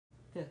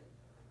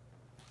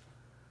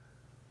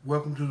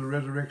Welcome to the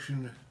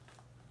Resurrection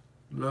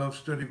Love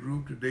Study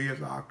Group. Today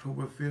is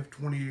October 5th,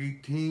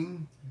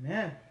 2018.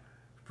 Amen.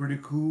 It's pretty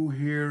cool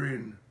here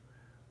in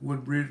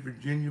Woodbridge,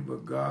 Virginia,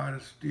 but God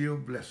is still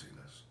blessing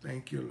us.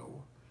 Thank you,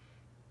 Lord.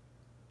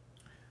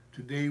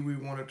 Today we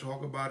want to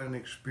talk about an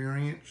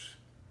experience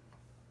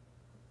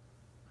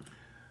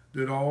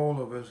that all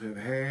of us have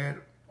had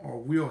or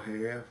will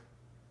have,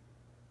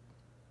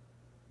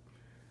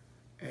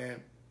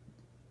 and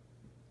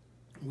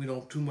we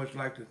don't too much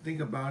like to think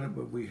about it,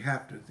 but we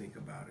have to think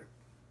about it.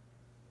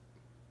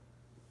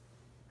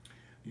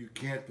 You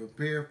can't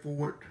prepare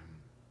for it.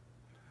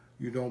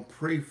 You don't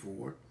pray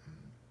for it,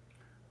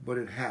 but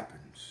it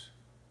happens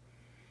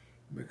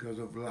because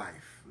of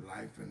life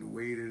and the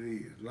way that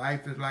it is.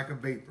 Life is like a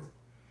vapor.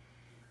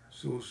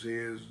 So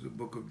says the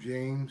book of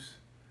James.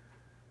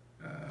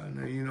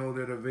 Now you know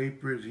that a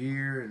vapor is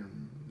here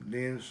and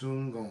then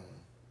soon gone.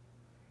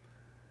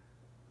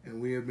 And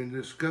we have been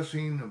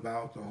discussing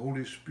about the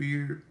Holy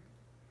Spirit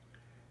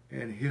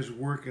and His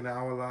work in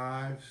our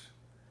lives,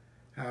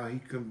 how He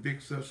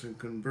convicts us and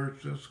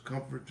converts us,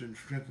 comforts and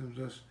strengthens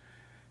us,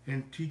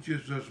 and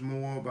teaches us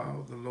more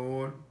about the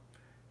Lord,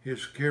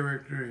 His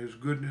character, His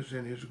goodness,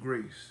 and His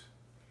grace.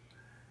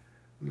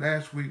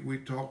 Last week we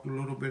talked a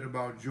little bit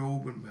about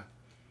Job and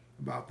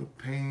about the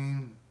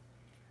pain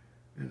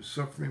and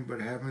suffering, but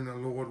having the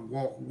Lord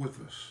walk with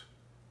us.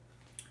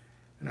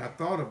 And I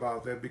thought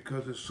about that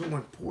because it's so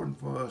important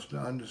for us to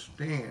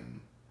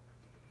understand.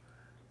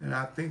 And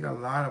I think a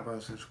lot of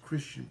us as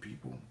Christian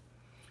people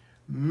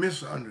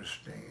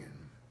misunderstand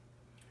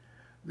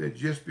that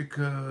just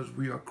because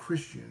we are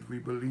Christians, we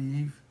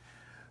believe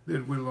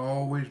that we'll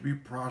always be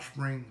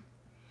prospering,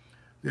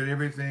 that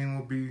everything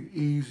will be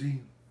easy,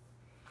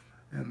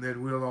 and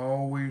that we'll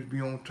always be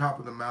on top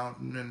of the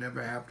mountain and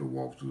never have to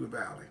walk through the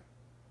valley.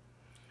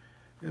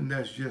 And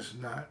that's just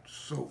not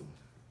so.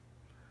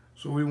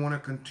 So we want to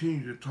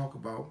continue to talk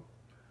about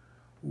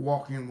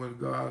walking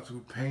with God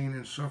through pain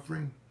and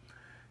suffering.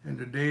 And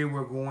today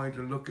we're going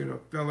to look at a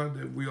fella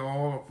that we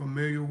all are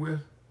familiar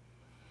with,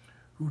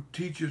 who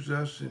teaches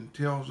us and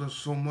tells us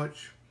so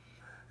much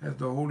as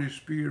the Holy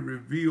Spirit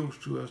reveals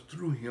to us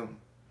through him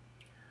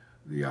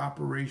the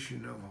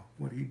operation of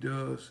what he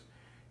does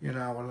in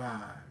our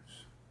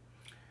lives.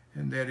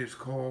 And that is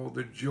called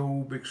the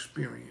Job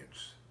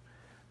experience.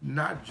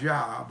 Not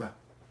Job,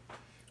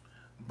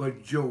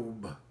 but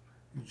Job.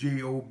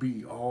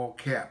 J-O-B, all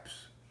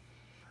caps.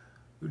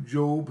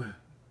 Job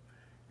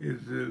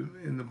is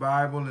in the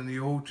Bible, in the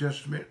Old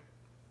Testament.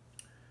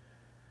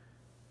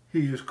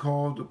 He is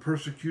called the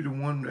persecuted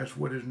one. That's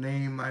what his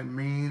name might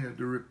mean,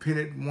 the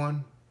repentant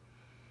one,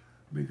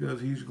 because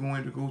he's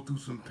going to go through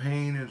some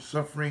pain and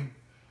suffering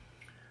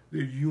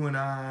that you and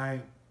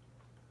I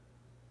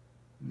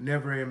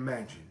never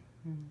imagined.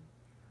 Mm-hmm.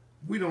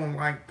 We don't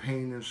like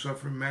pain and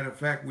suffering. Matter of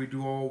fact, we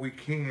do all we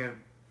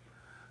can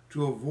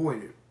to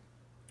avoid it.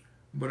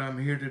 But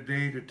I'm here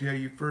today to tell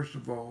you, first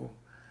of all,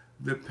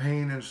 that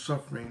pain and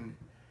suffering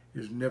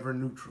is never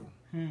neutral.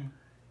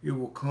 It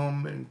will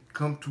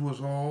come to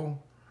us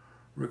all,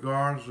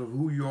 regardless of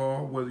who you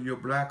are, whether you're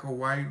black or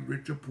white,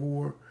 rich or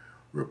poor,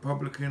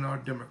 Republican or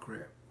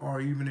Democrat, or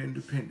even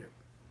independent.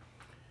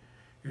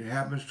 It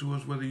happens to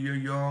us whether you're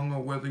young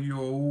or whether you're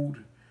old.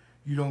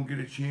 You don't get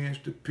a chance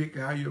to pick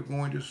how you're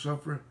going to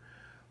suffer,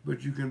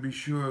 but you can be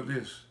sure of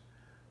this,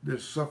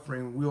 that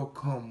suffering will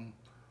come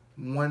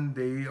one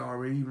day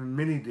or even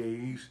many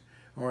days,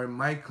 or it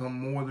might come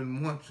more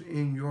than once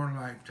in your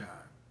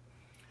lifetime.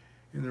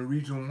 And the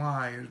reason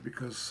why is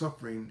because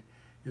suffering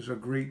is a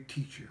great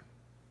teacher.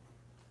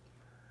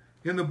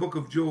 In the book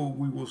of Job,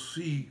 we will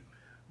see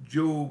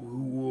Job,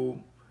 who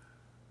will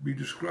be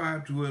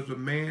described to as a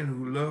man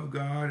who loved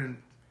God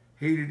and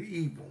hated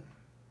evil.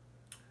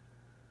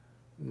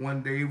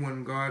 One day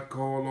when God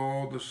called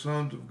all the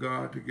sons of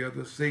God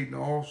together, Satan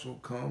also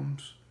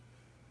comes.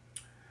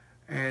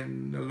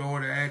 And the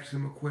Lord asked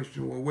him a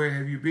question, well, where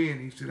have you been?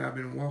 He said, I've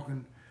been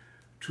walking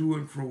to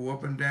and fro,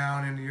 up and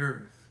down in the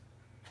earth.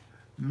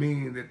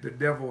 Meaning that the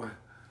devil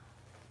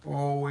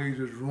always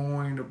is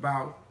roaring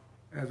about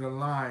as a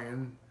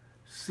lion,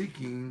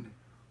 seeking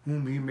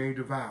whom he may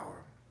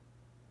devour.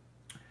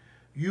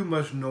 You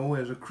must know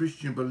as a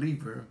Christian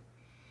believer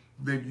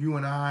that you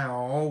and I are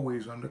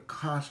always under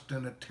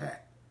constant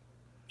attack.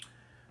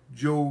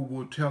 Job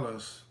will tell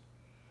us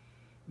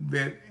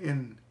that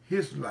in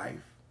his life,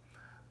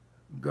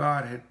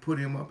 God had put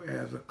him up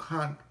as a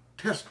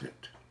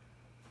contestant.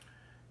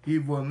 He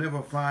will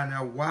never find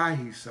out why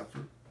he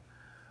suffered,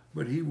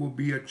 but he will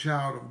be a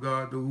child of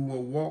God who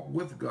will walk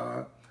with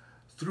God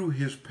through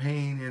his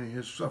pain and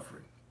his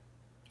suffering.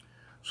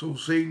 So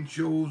Satan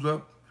shows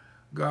up.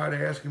 God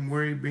asks him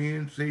where he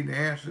been. Satan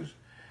answers.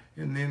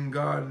 And then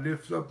God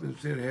lifts up and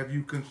said, have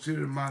you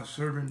considered my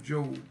servant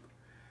Job?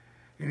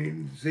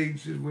 And Satan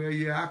says, well,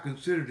 yeah, I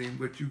considered him,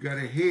 but you got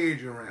a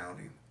hedge around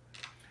him,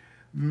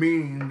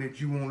 meaning that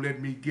you won't let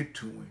me get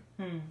to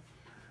him.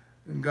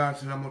 And God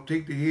said, I'm going to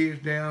take the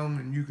hedge down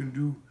and you can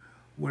do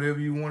whatever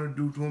you want to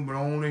do to him, but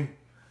only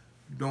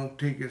don't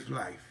take his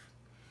life.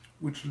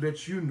 Which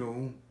lets you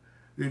know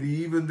that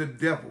even the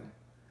devil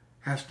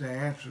has to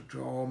answer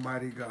to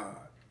Almighty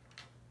God.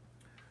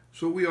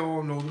 So we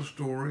all know the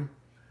story.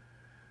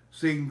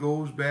 Satan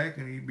goes back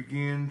and he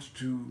begins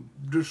to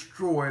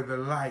destroy the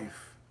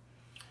life.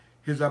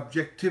 His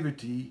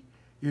objectivity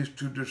is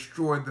to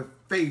destroy the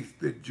faith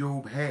that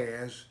Job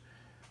has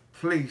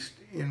placed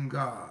in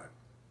God.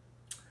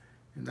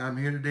 And I'm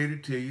here today to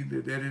tell you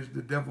that that is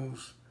the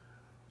devil's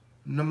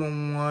number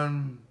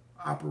one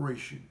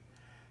operation,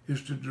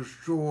 is to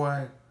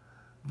destroy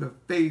the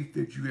faith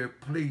that you have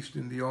placed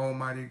in the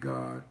Almighty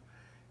God,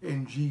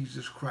 in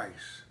Jesus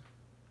Christ.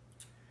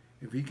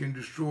 If he can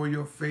destroy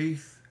your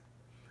faith,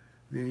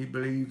 then he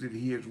believes that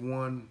he has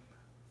won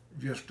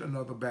just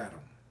another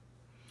battle.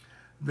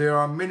 There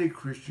are many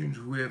Christians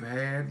who have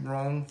had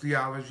wrong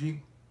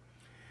theology,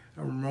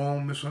 a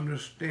wrong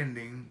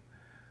misunderstanding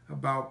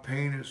about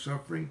pain and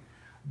suffering.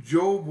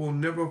 Job will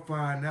never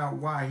find out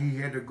why he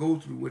had to go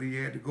through what he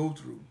had to go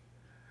through.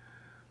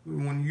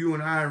 When you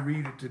and I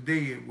read it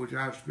today, which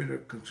I've spent a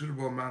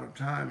considerable amount of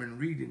time in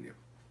reading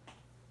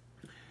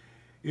it,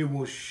 it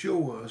will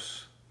show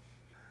us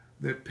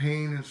that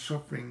pain and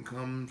suffering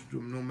comes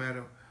to no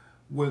matter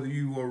whether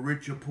you are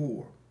rich or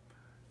poor.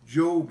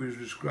 Job is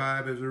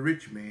described as a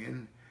rich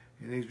man,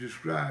 and he's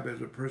described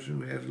as a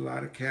person who has a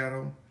lot of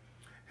cattle,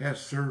 has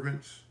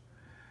servants,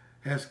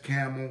 has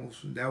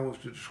camels. That was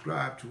to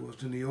describe to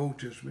us in the Old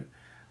Testament.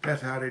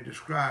 That's how they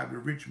describe the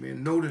rich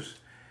man. Notice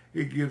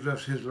it gives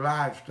us his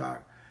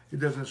livestock. It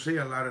doesn't say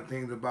a lot of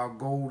things about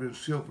gold and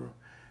silver.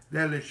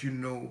 That lets you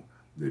know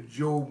that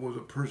Job was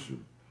a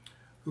person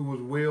who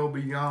was well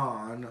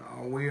beyond,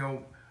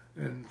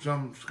 and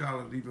some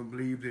scholars even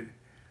believe that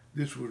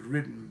this was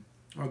written,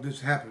 or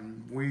this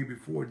happened way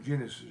before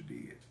Genesis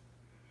did,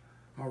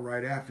 or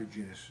right after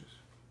Genesis.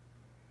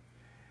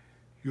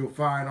 You'll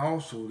find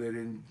also that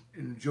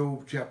in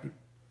Job chapter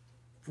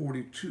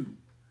 42,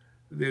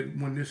 that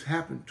when this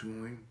happened to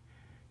him,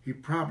 he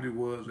probably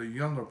was a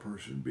younger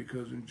person,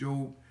 because in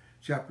Job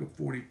chapter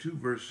 42,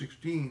 verse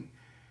 16,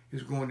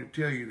 is going to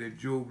tell you that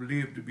Job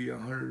lived to be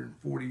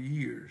 140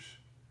 years,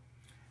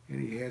 and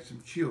he had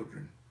some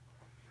children.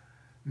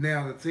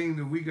 Now, the thing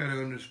that we got to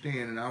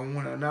understand, and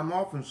I'm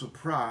often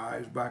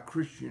surprised by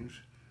Christians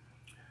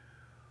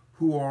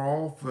who are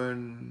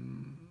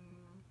often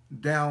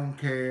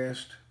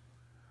downcast,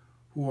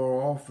 who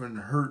are often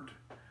hurt,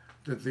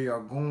 that they are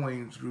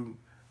going through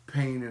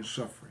pain and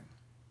suffering.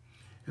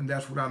 And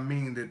that's what I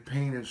mean, that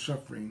pain and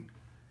suffering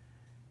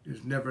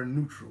is never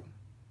neutral.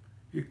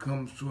 It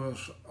comes to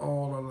us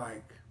all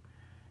alike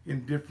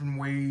in different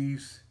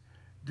ways,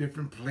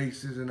 different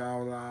places in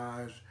our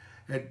lives,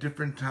 at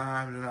different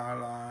times in our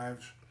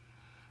lives.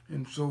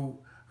 And so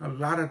a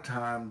lot of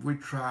times we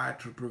try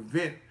to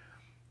prevent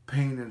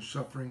pain and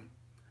suffering,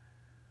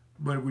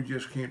 but we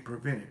just can't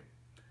prevent it.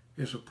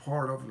 It's a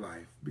part of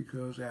life,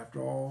 because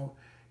after all,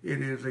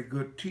 it is a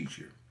good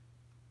teacher.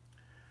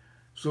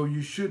 So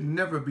you should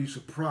never be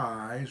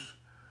surprised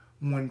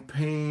when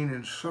pain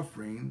and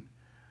suffering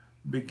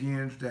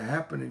begins to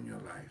happen in your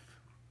life.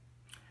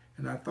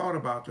 And I thought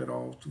about that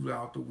all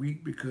throughout the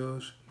week,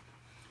 because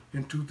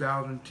in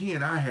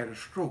 2010, I had a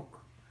stroke.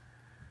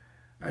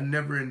 I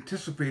never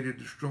anticipated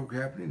the stroke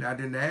happening. I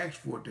didn't ask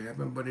for it to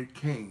happen, but it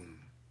came.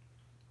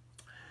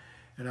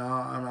 And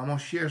I'm going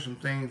to share some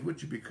things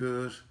with you,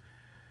 because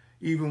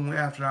even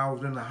after I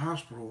was in the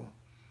hospital,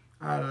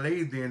 I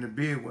laid there in the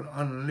bed with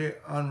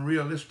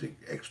unrealistic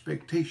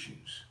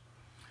expectations.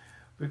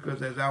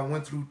 Because as I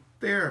went through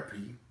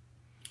therapy,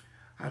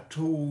 I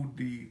told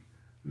the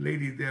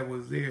lady that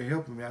was there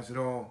helping me, I said,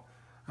 oh,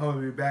 I'm going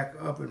to be back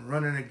up and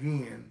running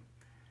again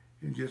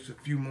in just a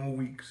few more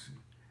weeks.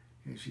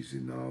 And she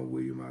said, no,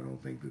 William, I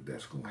don't think that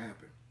that's going to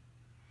happen.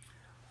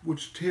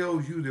 Which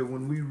tells you that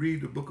when we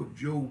read the book of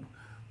Job,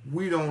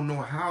 we don't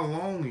know how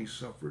long he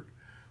suffered.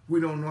 We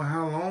don't know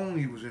how long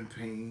he was in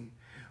pain.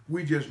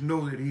 We just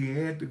know that he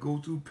had to go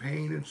through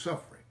pain and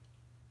suffering.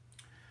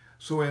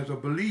 So as a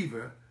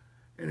believer,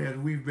 and as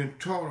we've been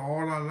taught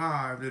all our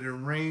lives that it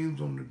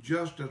rains on the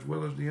just as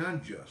well as the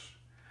unjust,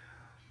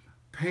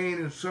 pain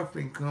and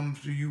suffering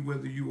comes to you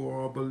whether you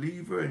are a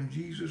believer in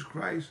Jesus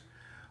Christ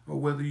or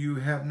whether you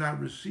have not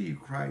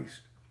received Christ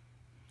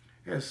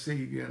as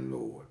Savior and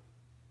Lord.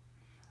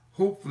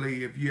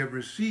 Hopefully, if you have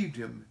received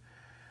him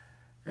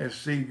as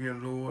Savior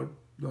and Lord,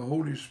 the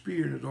Holy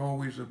Spirit is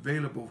always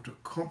available to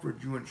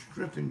comfort you and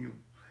strengthen you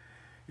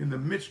in the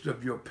midst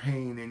of your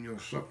pain and your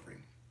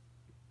suffering.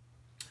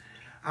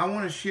 I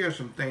want to share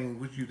some things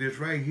with you that's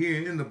right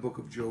here in the book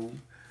of Job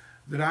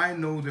that I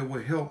know that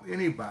will help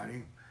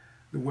anybody,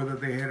 whether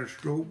they had a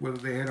stroke, whether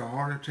they had a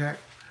heart attack,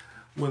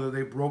 whether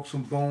they broke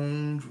some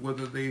bones,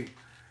 whether they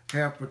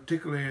have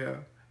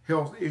particular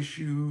health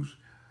issues.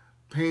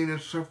 Pain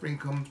and suffering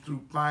comes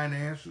through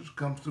finances,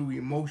 comes through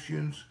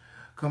emotions,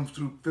 comes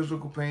through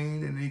physical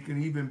pain, and it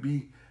can even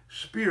be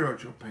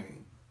spiritual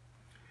pain.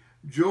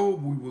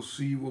 Job, we will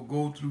see, will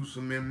go through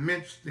some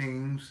immense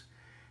things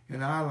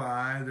in our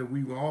lives that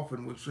we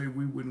often would say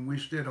we wouldn't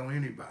wish that on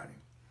anybody.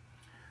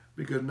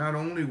 Because not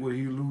only will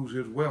he lose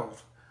his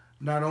wealth,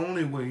 not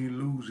only will he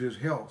lose his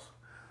health,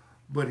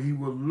 but he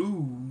will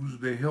lose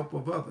the help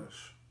of others.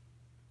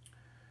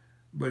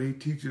 but he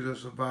teaches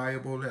us a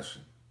valuable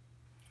lesson.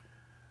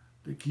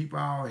 To keep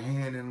our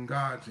hand in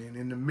God's hand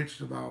in the midst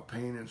of our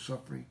pain and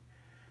suffering,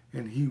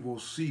 and he will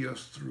see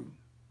us through.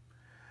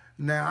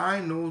 Now,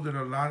 I know that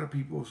a lot of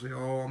people say,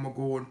 oh, I'm going to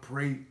go and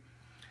pray,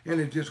 and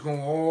it's just going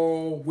to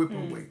all whip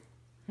away,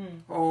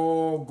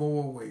 all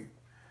go away.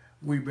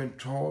 We've been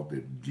taught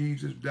that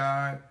Jesus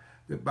died,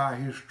 that by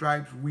his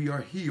stripes we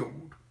are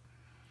healed.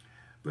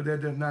 But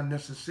that does not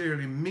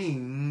necessarily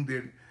mean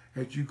that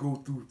as you go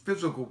through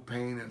physical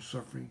pain and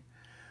suffering,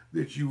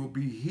 that you will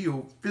be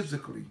healed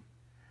physically.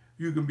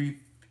 You can be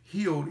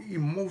healed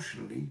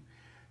emotionally.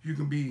 You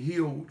can be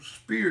healed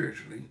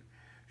spiritually.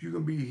 You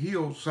can be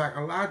healed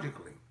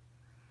psychologically.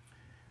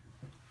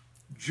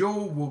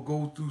 Job will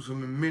go through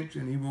some immense,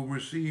 and he will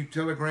receive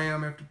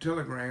telegram after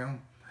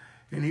telegram,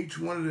 and each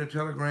one of the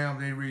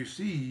telegrams they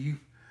receive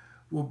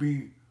will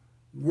be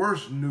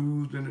worse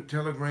news than the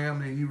telegram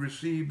that he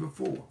received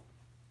before.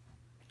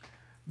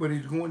 But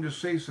he's going to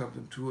say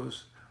something to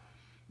us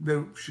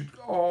that should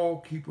all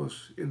keep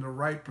us in the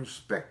right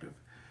perspective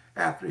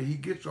after he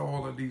gets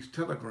all of these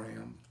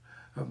telegrams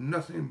of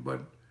nothing but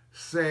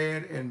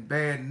sad and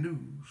bad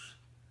news.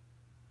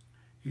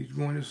 He's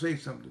going to say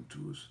something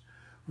to us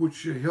which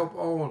should help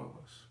all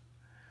of us.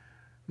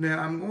 Now,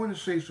 I'm going to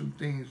say some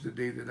things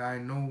today that I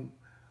know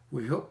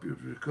will help you,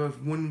 because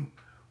when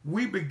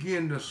we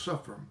begin to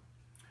suffer,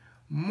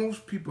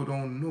 most people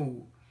don't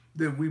know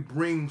that we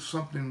bring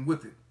something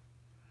with it.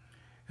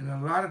 And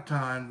a lot of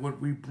times what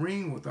we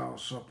bring with our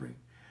suffering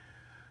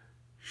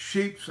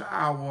shapes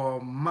our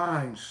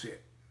mindset.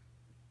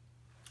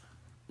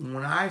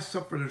 When I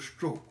suffered a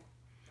stroke,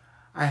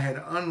 I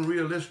had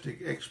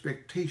unrealistic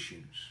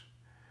expectations.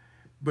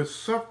 But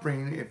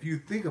suffering, if you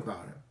think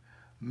about it,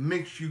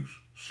 makes you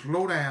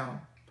slow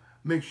down,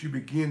 makes you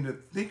begin to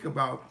think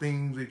about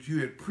things that you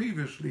had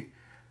previously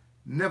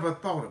never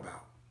thought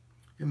about.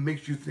 It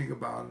makes you think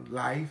about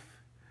life.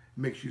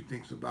 It makes you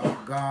think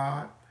about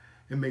God.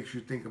 It makes you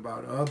think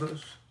about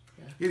others.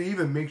 Yeah. It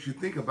even makes you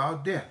think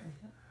about death.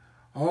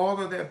 All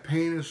of that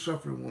pain and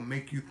suffering will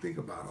make you think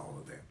about all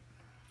of that.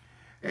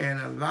 And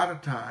a lot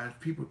of times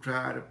people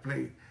try to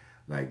play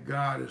like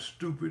God is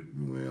stupid.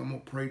 Well, I'm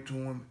going to pray to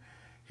him.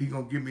 He's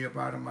going to get me up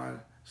out of my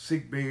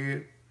sick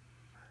bed.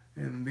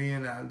 And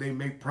then they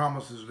make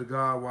promises to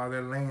God while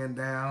they're laying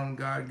down.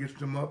 God gets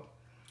them up.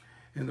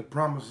 And the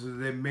promises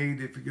they made,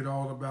 they forget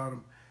all about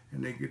them.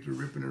 And they get to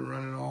ripping and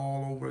running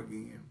all over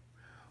again.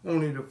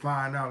 Only to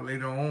find out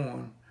later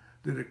on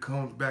that it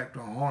comes back to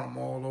haunt them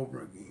all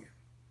over again.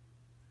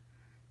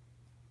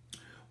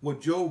 Well,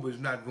 Job is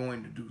not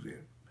going to do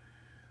that.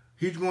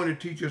 He's going to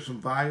teach us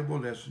some valuable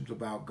lessons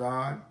about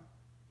God.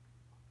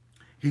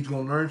 He's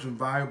going to learn some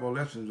valuable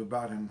lessons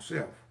about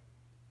himself.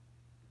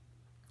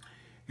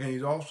 And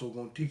he's also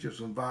going to teach us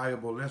some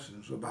valuable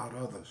lessons about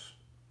others.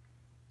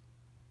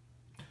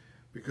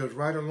 Because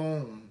right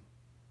along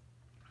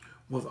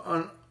with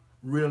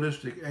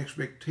unrealistic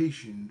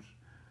expectations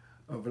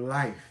of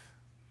life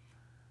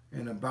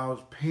and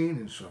about pain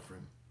and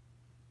suffering,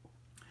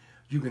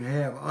 you can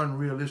have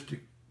unrealistic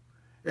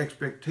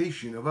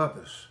expectation of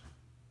others.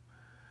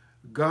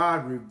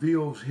 God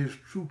reveals his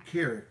true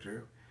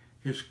character,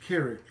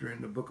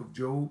 in the book of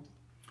Job,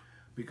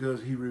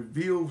 because he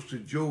reveals to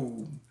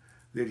Job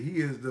that he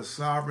is the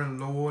sovereign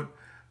Lord,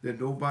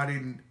 that nobody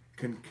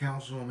can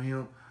counsel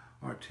him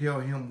or tell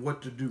him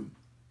what to do.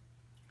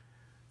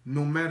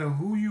 No matter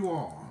who you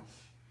are,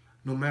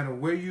 no matter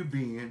where you've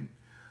been,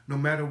 no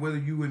matter whether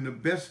you're in the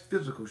best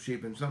physical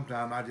shape, and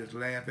sometimes I just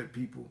laugh at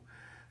people.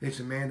 They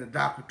say, man, the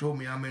doctor told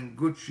me I'm in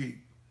good shape.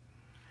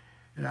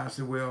 And I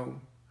said,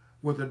 well,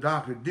 what the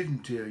doctor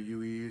didn't tell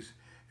you is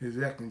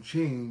that can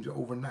change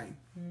overnight.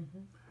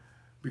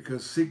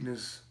 Because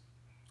sickness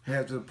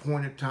has an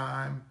appointed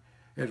time,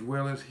 as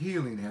well as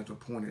healing has an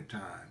appointed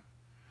time.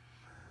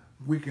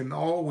 We can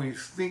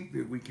always think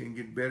that we can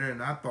get better,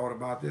 and I thought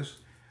about this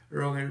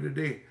earlier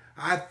today.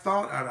 I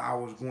thought I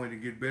was going to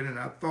get better, and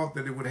I thought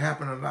that it would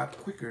happen a lot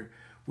quicker,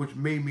 which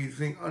made me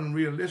think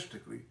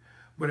unrealistically.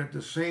 But at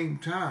the same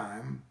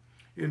time,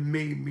 it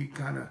made me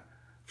kind of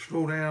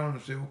slow down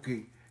and say,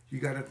 okay, you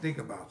got to think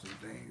about some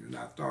things. And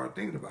I started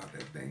thinking about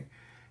that thing.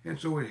 And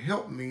so it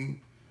helped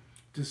me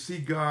to see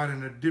God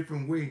in a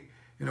different way,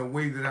 in a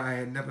way that I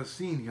had never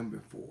seen him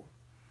before.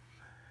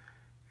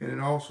 And it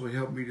also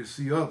helped me to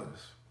see others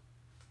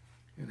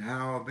and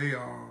how they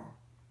are,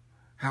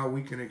 how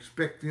we can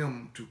expect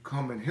them to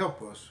come and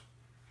help us.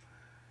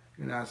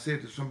 And I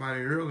said to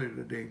somebody earlier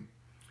today,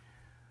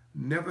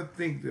 never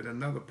think that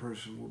another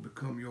person will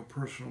become your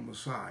personal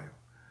Messiah,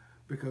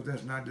 because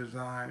that's not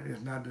designed.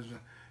 It's not designed.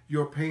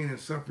 Your pain and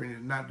suffering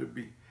is not to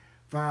be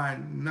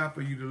fine, not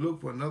for you to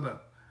look for another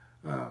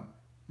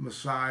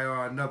Messiah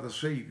or another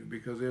Savior,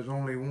 because there's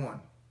only one.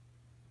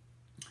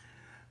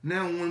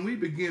 Now, when we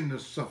begin to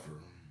suffer,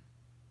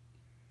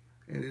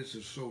 and this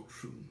is so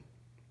true,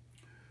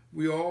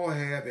 we all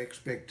have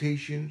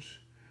expectations,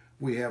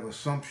 we have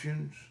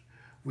assumptions,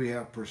 we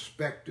have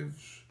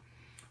perspectives,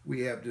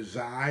 we have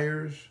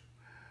desires,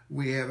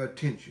 we have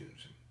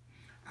attentions.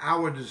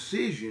 Our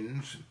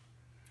decisions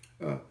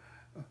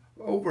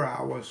over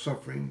our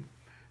suffering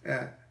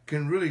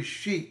can really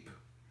shape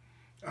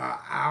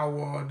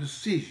our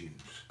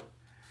decisions.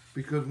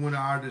 Because when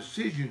our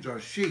decisions are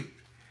shaped,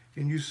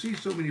 and you see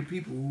so many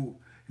people who,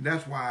 and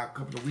that's why a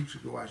couple of weeks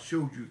ago I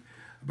showed you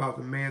about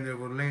the man that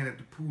was laying at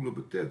the pool of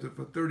Bethesda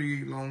for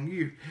 38 long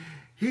years.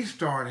 He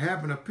started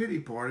having a pity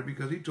party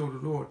because he told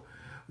the Lord,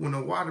 when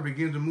the water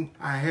begins to move,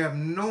 I have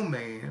no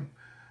man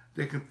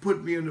that can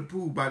put me in the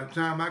pool. By the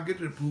time I get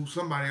to the pool,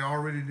 somebody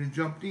already done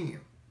jumped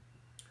in.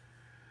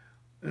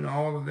 And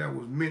all of that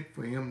was meant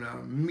for him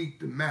to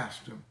meet the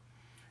master.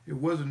 It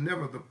wasn't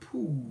never the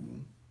pool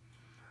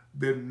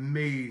that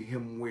made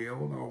him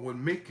well or would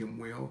make him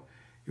well.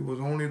 It was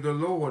only the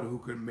Lord who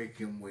could make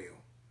him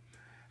well.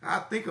 I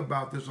think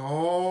about this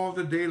all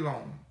the day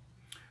long,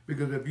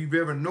 because if you've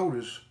ever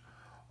noticed,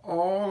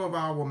 all of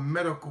our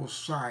medical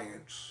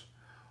science,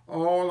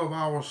 all of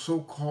our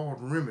so-called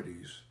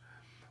remedies,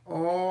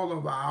 all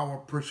of our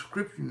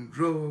prescription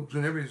drugs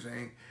and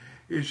everything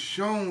is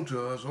shown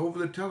to us over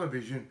the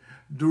television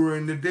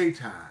during the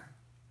daytime.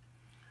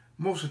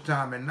 Most of the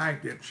time at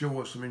night they'll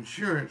show us some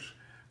insurance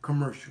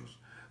commercials,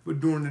 but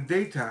during the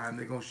daytime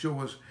they're going to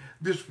show us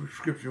this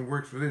prescription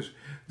works for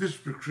this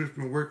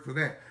prescription works for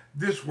that,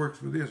 this works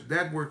for this,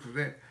 that works for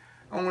that.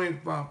 Only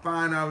to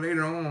find out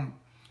later on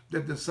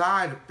that the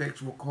side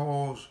effects will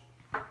cause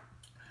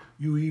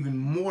you even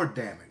more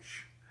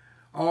damage.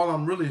 All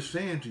I'm really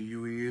saying to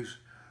you is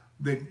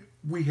that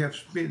we have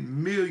spent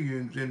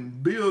millions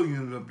and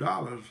billions of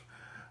dollars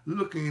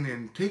looking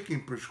and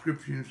taking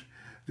prescriptions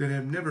that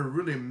have never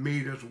really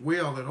made us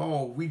well at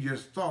all. We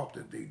just thought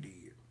that they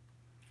did.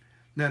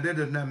 Now, that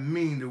does not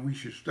mean that we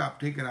should stop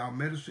taking our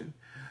medicine,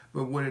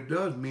 but what it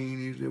does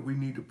mean is that we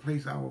need to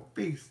place our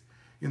faith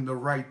in the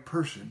right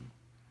person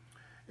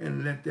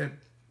and let that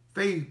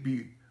faith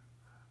be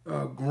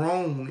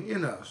grown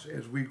in us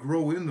as we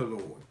grow in the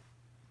Lord.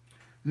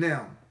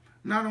 Now,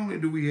 not only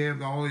do we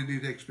have all of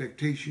these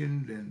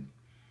expectations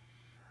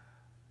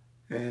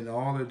and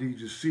all of these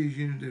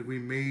decisions that we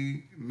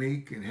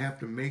make and have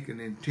to make,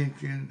 and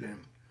intentions, and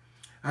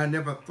I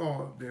never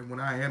thought that when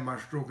I had my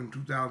stroke in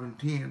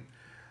 2010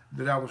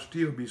 that I would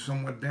still be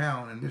somewhat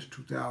down in this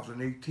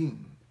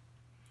 2018.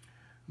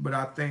 But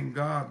I thank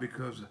God,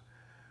 because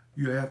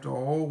you have to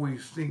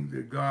always think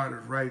that God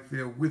is right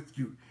there with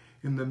you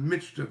in the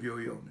midst of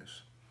your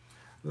illness.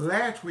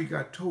 Last week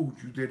I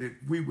told you that if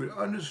we would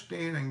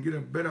understand and get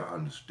a better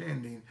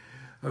understanding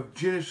of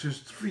Genesis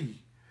 3,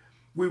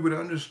 we would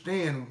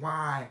understand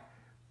why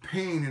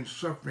pain and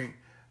suffering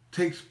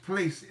takes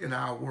place in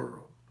our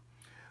world.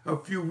 A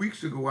few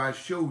weeks ago I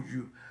showed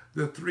you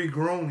the three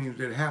groanings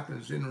that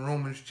happens in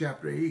Romans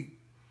chapter 8.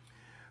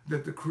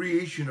 That the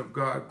creation of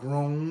God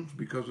groans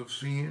because of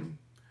sin.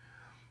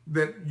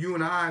 That you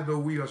and I, though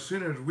we are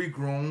sinners, we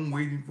groan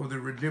waiting for the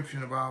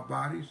redemption of our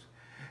bodies.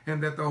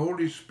 And that the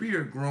Holy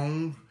Spirit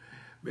groans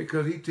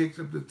because he takes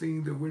up the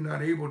things that we're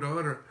not able to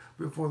utter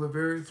before the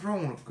very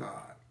throne of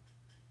God.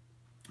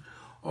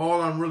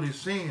 All I'm really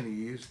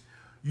saying is,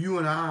 you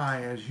and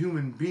I as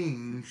human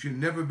beings should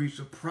never be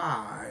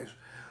surprised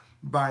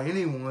by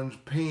anyone's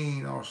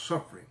pain or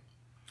suffering.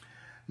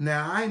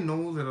 Now, I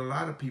know that a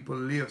lot of people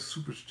live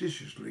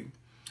superstitiously.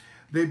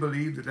 They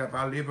believe that if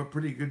I live a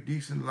pretty good,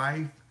 decent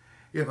life,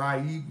 if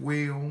I eat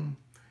well,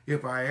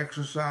 if I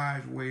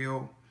exercise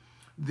well,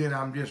 then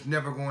I'm just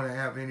never going to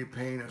have any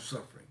pain or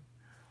suffering.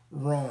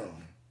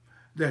 Wrong.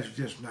 That's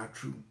just not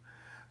true.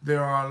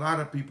 There are a lot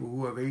of people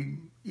who have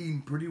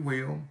eaten pretty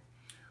well,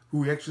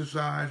 who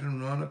exercise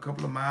and run a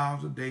couple of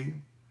miles a day,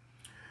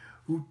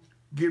 who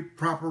get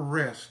proper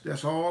rest.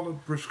 That's all the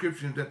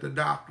prescriptions that the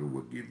doctor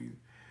would give you,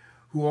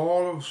 who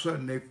all of a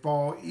sudden they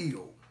fall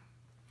ill.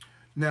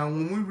 Now,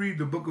 when we read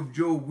the book of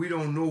Job, we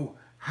don't know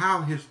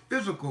how his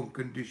physical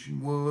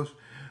condition was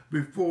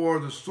before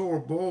the sore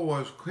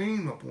boils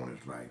came upon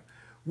his life.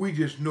 We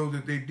just know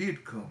that they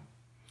did come.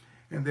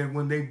 And that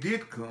when they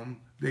did come,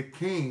 they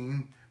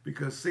came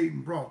because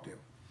Satan brought them.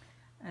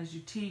 As you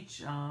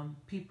teach,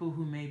 people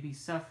who may be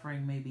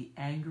suffering may be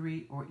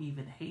angry or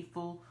even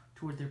hateful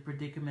toward their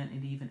predicament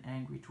and even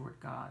angry toward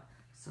God.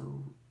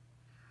 So,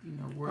 you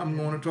know, I'm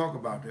going to talk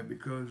about that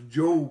because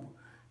Job,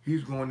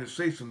 he's going to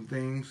say some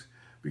things,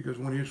 because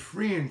when his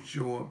friends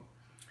show up,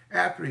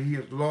 after he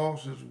has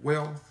lost his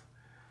wealth,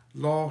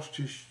 lost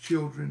his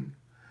children,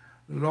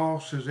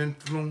 lost his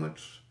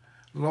influence,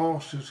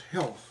 lost his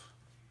health,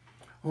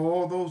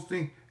 all those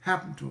things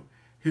happen to him.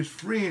 His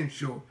friends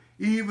show up.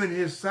 Even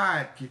his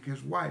sidekick,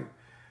 his wife,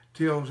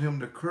 tells him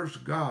to curse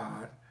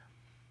God,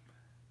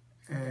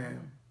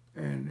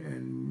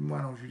 and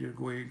why don't you just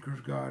go ahead and curse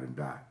God and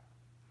die?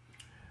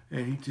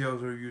 And he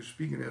tells her, you're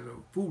speaking as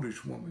a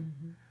foolish woman.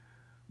 Mm-hmm.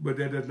 But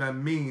that does not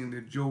mean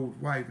that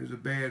Job's wife is a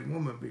bad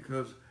woman,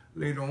 because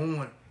later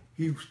on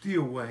he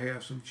still will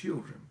have some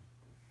children.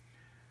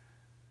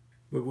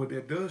 But what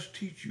that does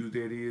teach you,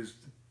 that is,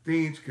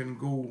 things can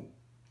go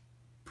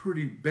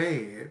pretty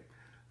bad.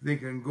 They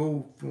can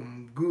go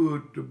from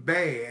good to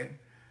bad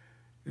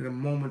in a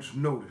moment's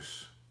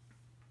notice.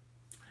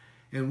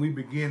 And we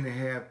begin to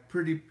have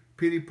pretty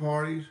pity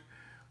parties.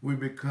 We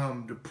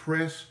become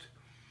depressed.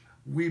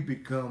 we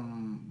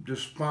become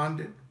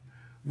despondent,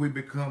 we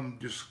become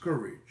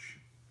discouraged.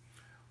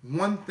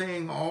 One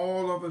thing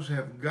all of us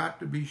have got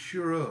to be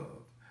sure of,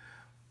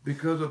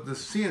 because of the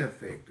sin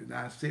effect, and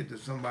I said to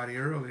somebody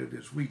earlier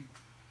this week,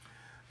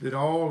 that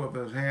all of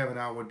us have in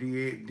our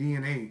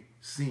DNA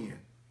sin.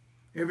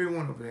 Every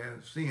one of us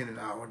has sin in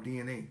our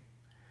DNA.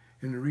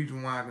 And the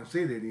reason why I can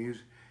say that is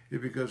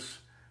because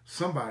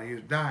somebody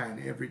is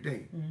dying every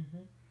day. Mm-hmm.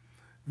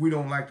 We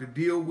don't like to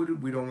deal with it.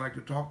 We don't like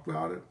to talk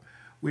about it.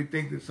 We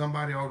think that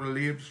somebody ought to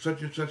live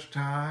such and such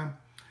time.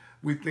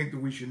 We think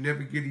that we should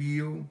never get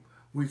ill.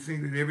 We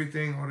think that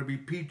everything ought to be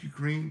peachy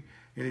cream,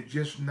 and it's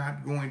just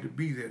not going to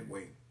be that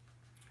way.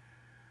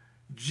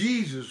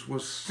 Jesus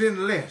was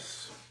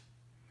sinless,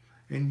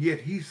 and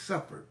yet he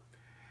suffered.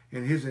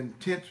 And his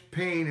intense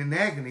pain and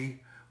agony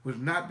was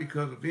not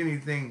because of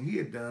anything he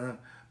had done,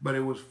 but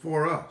it was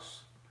for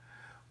us.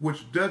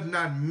 Which does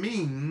not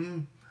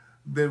mean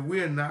that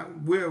we're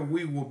not where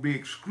we will be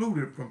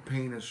excluded from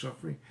pain and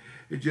suffering.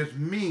 It just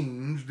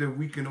means that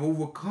we can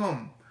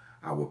overcome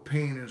our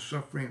pain and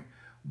suffering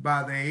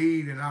by the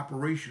aid and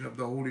operation of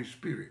the Holy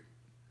Spirit.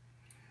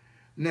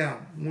 Now,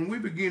 when we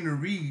begin to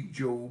read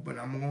Job, and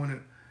I'm going to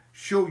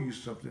show you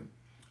something,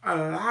 a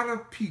lot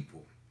of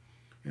people,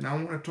 and I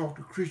want to talk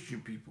to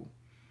Christian people,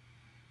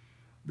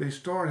 they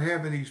start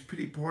having these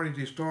pity parties,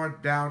 they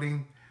start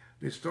doubting,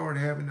 they start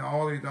having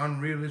all these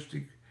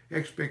unrealistic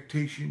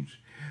expectations.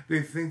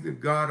 They think that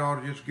God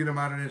ought to just get them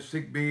out of their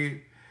sick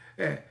bed,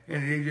 and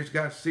they just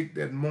got sick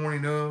that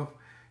morning of,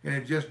 and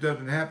it just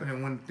doesn't happen.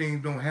 And when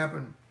things don't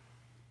happen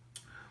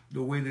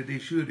the way that they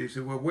should, they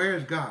say, well,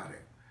 where's God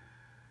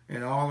at?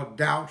 And all the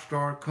doubts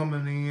start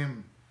coming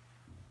in,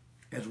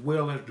 as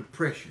well as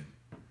depression.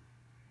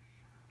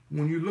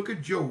 When you look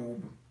at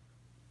Job,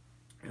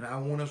 and I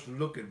want us to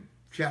look at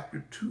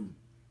chapter 2,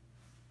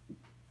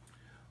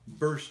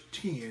 verse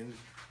 10,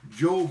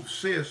 Job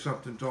says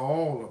something to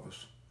all of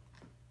us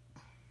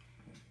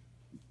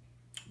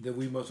that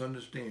we must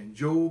understand.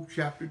 Job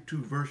chapter 2,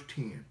 verse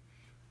 10.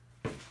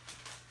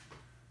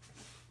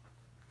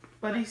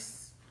 But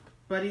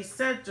he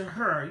said to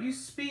her, you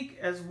speak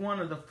as one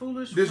of the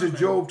foolish women. This is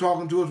Job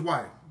talking to his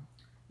wife.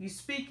 You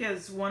speak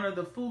as one of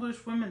the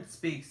foolish women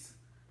speaks.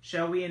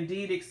 Shall we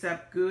indeed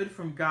accept good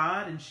from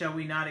God, and shall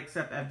we not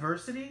accept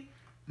adversity?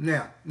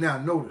 Now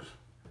notice.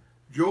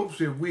 Job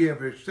said we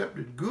have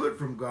accepted good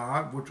from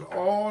God, which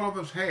all of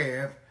us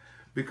have,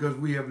 because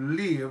we have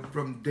lived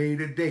from day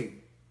to day.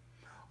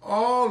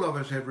 All of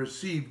us have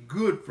received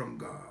good from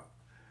God.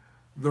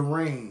 The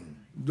rain,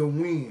 the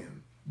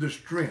wind, the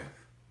strength,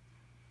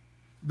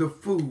 the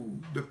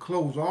food, the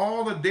clothes,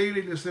 all the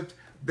daily necessities,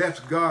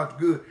 that's God's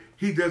good.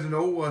 He doesn't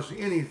owe us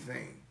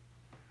anything.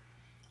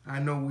 I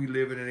know we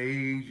live in an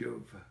age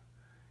of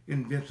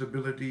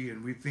invincibility,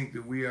 and we think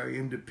that we are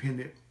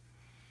independent,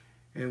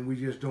 and we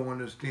just don't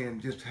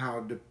understand just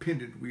how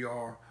dependent we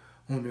are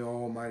on the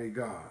Almighty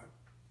God.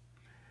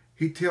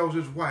 He tells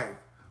his wife,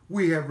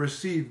 we have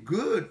received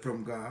good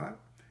from God,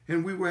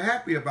 and we were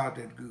happy about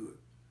that good.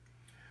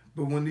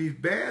 But when these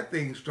bad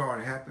things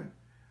start happening,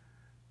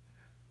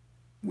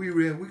 we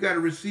got to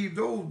receive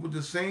those with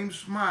the same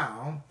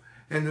smile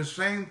and the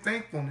same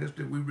thankfulness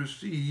that we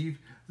received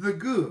the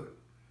good.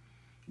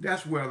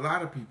 That's where a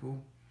lot of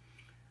people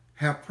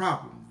have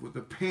problems with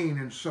the pain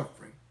and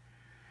suffering.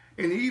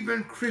 And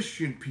even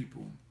Christian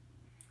people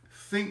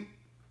think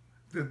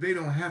that they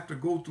don't have to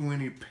go through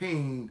any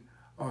pain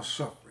or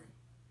suffering.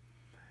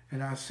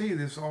 And I say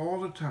this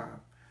all the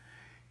time.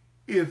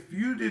 If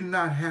you did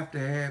not have to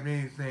have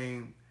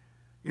anything,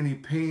 any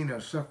pain or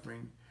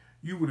suffering,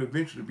 you would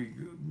eventually be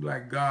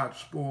like God's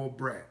spoiled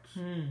brats.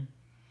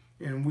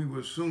 And we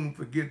will soon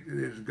forget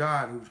that it's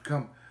God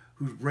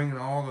who's bringing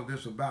all of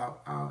this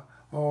about,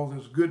 all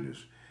this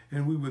goodness.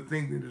 And we would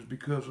think that it's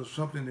because of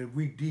something that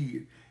we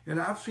did.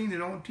 And I've seen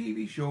it on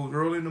TV shows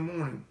early in the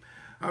morning.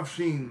 I've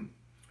seen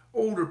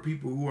older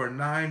people who are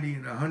 90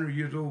 and 100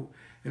 years old,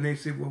 and they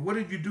say, well, what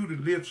did you do to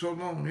live so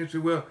long? They say,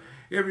 well,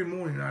 every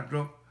morning I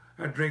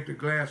drank a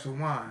glass of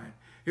wine.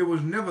 It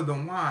was never the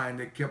wine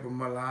that kept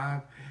them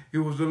alive. It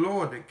was the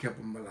Lord that kept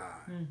them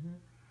alive. Mm-hmm.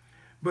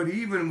 But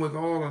even with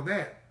all of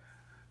that,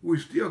 we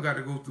still got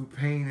to go through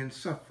pain and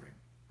suffering.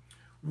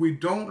 We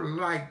don't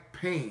like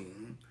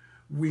pain.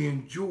 We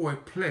enjoy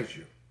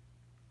pleasure.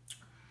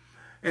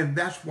 And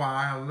that's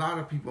why a lot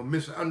of people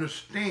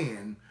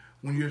misunderstand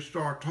when you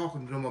start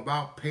talking to them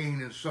about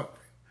pain and suffering.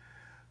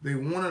 They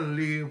want to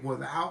live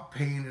without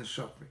pain and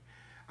suffering.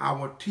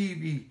 Our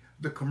TV,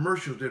 the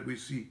commercials that we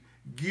see,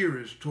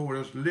 gear us toward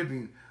us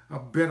living a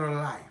better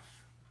life,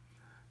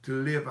 to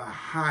live a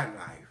high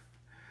life,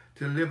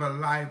 to live a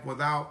life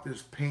without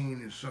this pain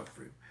and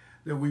suffering,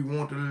 that we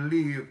want to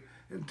live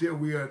until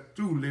we are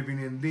through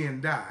living and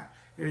then die.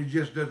 And it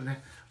just doesn't,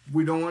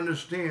 we don't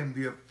understand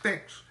the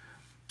effects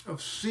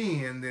of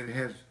sin that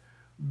has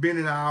been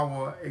in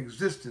our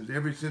existence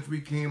ever since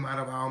we came out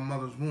of our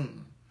mother's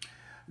womb.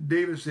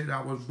 David said,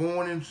 I was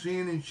born in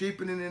sin and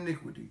shapen in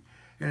iniquity,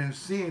 and in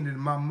sin did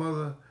my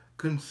mother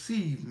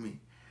conceive me.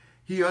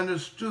 He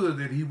understood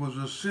that he was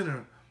a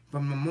sinner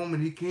from the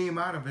moment he came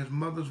out of his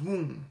mother's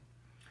womb.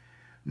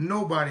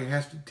 Nobody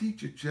has to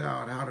teach a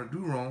child how to do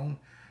wrong.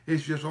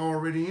 It's just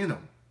already in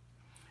them.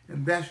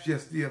 And that's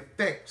just the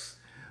effects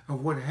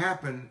of what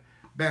happened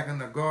back in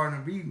the Garden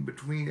of Eden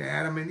between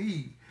Adam and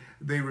Eve.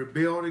 They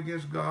rebelled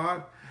against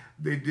God,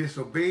 they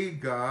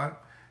disobeyed God,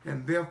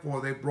 and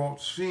therefore they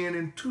brought sin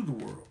into the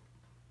world.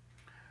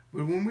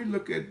 But when we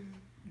look at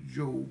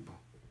Job,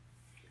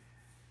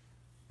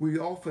 we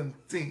often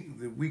think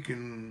that we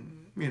can,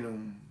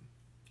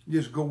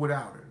 just go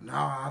without it.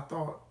 Now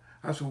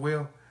I said,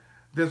 well,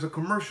 there's a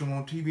commercial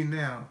on TV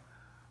now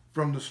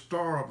from the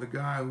star of the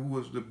guy who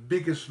was the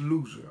biggest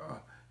loser.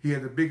 He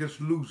had the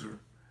biggest loser.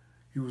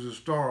 He was the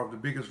star of the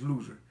biggest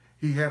loser.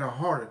 He had a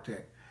heart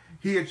attack.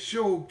 He had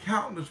showed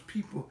countless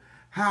people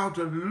how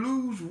to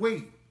lose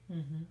weight,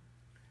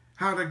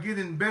 how to get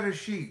in better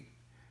shape,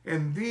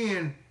 and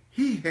then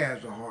he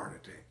has a heart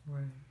attack.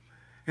 Right.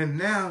 And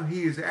now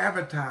he is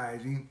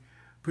advertising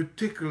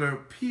particular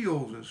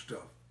pills and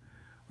stuff,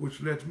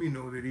 which lets me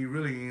know that he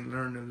really ain't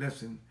learned the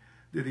lesson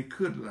that he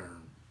could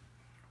learn.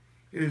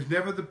 It is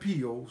never the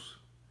pills,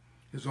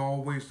 it's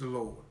always the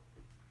Lord.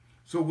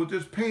 So with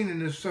this pain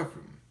and this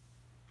suffering,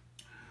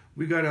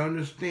 we got to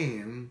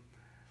understand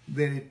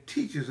that it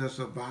teaches us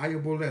a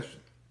valuable lesson.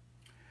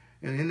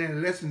 And in that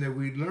lesson that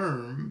we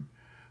learn,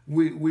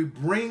 we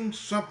bring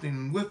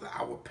something with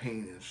our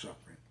pain and suffering.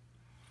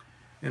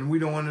 And we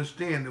don't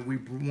understand that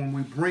when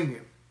we bring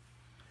it,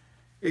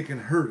 it can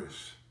hurt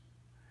us.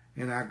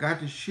 And I got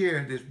to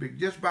share this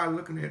just by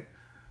looking at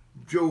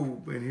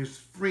Job and his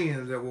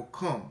friends that will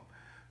come.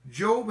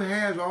 Job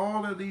has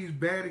all of these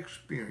bad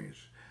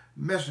experiences,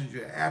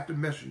 messenger after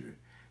messenger.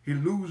 He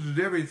loses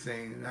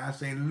everything, and I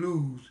say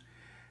lose.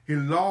 He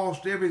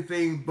lost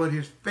everything but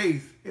his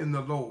faith in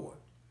the Lord.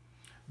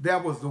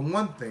 That was the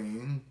one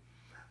thing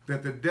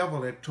that the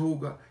devil had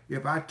told God,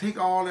 if I take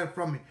all that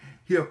from you,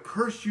 he'll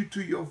curse you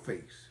to your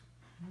face.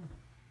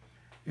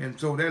 And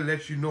so that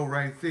lets you know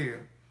right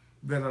there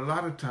that a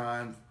lot of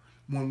times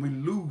when we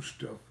lose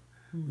stuff,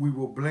 we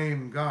will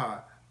blame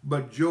God.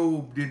 But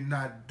Job did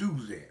not do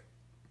that.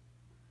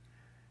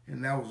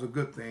 And that was a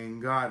good thing.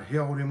 God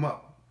held him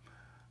up.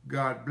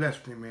 God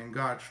blessed him and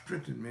God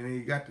strengthened him. And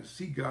he got to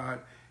see God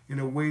in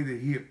a way that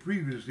he had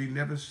previously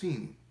never seen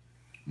him.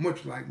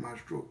 Much like my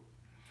stroke.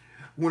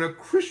 When a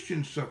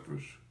Christian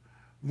suffers,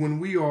 when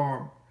we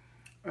are,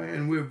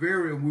 and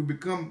we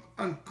become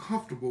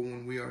uncomfortable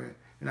when we are,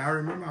 and I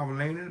remember I was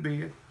laying in the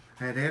bed,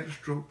 I had a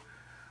stroke.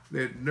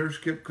 The nurse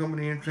kept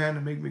coming in trying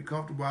to make me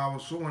comfortable. I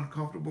was so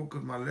uncomfortable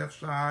because my left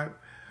side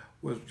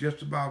was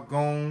just about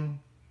gone.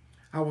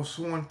 I was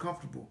so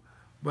uncomfortable.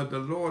 But the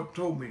Lord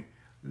told me,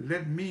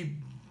 let me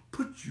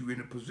put you in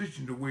a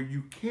position to where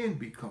you can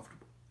be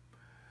comfortable.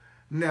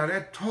 Now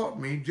that taught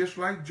me, just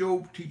like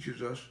Job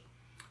teaches us,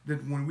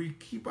 that when we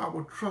keep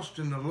our trust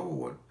in the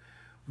Lord,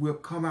 we'll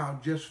come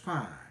out just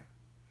fine.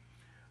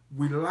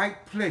 We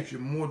like pleasure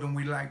more than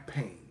we like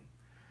pain.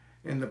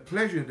 And the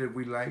pleasure that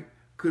we like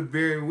could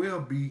very well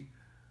be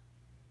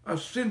a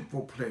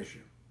sinful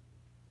pleasure.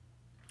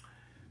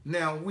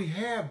 Now, we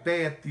have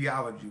bad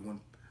theology when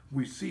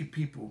we see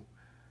people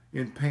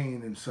in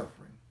pain and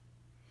suffering.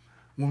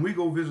 When we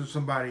go visit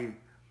somebody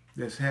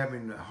that's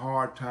having a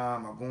hard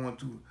time or going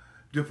through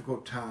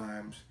difficult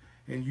times,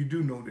 and you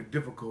do know that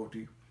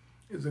difficulty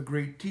is a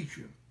great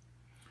teacher,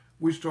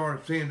 we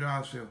start saying to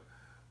ourselves,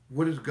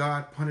 what is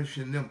God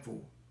punishing them for?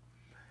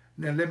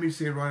 Now, let me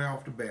say right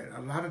off the bat,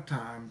 a lot of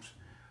times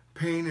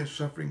pain and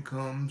suffering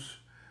comes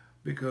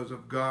because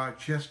of God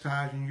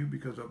chastising you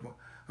because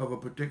of a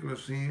particular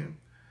sin,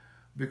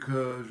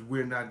 because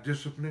we're not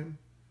disciplined.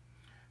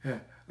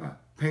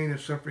 Pain and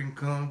suffering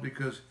comes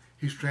because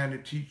he's trying to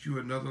teach you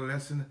another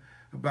lesson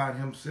about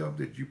himself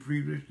that you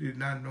previously did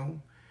not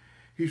know.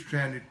 He's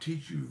trying to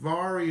teach you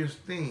various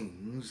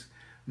things.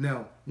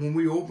 Now, when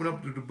we open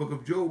up to the book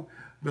of Job,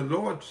 the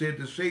Lord said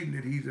to Satan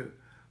that he's a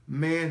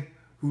man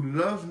who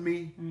loves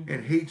me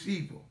and hates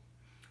evil.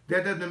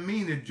 That doesn't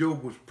mean that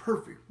Job was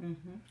perfect.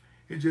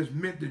 It just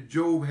meant that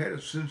Job had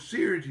a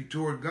sincerity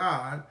toward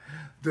God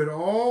that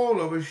all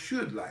of us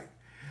should like.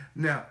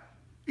 Now,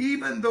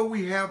 even though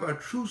we have a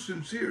true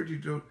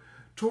sincerity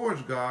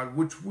towards God,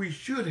 which we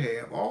should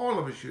have, all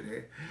of us should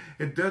have,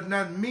 it does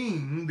not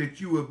mean that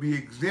you will be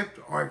exempt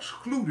or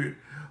excluded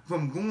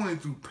from going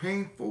through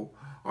painful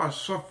or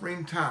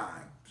suffering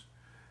times.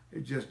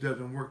 It just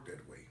doesn't work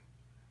that way.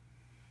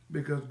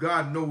 Because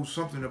God knows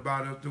something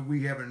about us that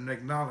we haven't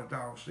acknowledged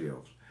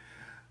ourselves.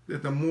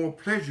 That the more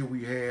pleasure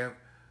we have,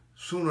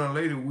 sooner or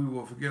later we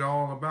will forget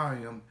all about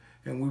him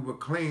and we will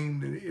claim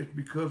that it's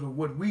because of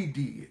what we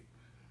did.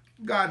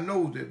 God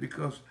knows that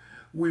because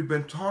we've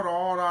been taught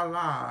all our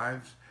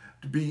lives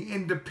to be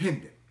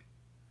independent.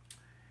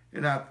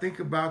 And I think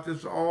about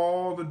this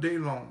all the day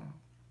long.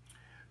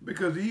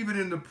 Because even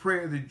in the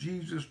prayer that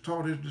Jesus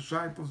taught his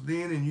disciples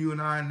then and you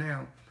and I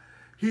now,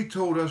 he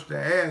told us to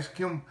ask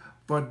him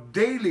for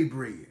daily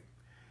bread.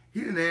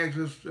 He didn't ask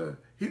us,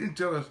 he didn't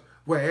tell us,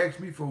 well, ask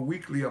me for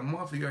weekly or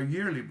monthly or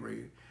yearly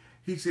bread.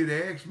 He said,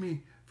 ask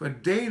me for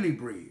daily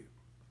bread.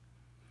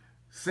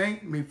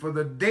 Thank me for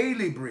the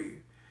daily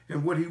bread.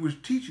 And what he was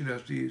teaching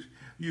us is,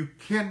 You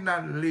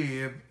cannot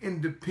live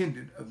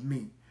independent of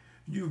me.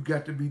 You've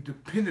got to be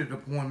dependent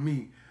upon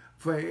me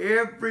for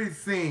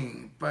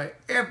everything, for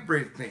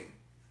everything.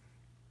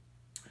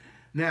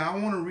 Now, I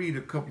want to read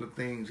a couple of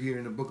things here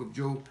in the book of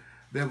Job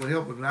that will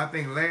help us. And I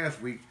think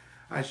last week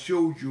I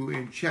showed you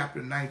in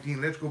chapter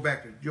 19. Let's go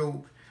back to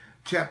Job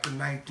chapter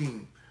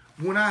 19.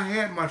 When I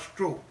had my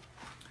stroke,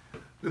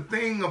 the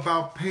thing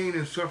about pain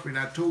and suffering,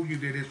 I told you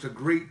that it's a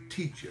great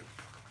teacher.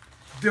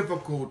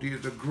 Difficulty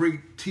is a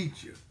great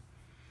teacher.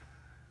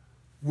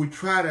 We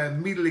try to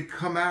immediately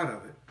come out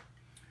of it.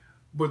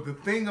 But the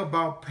thing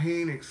about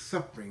pain and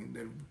suffering,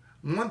 that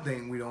one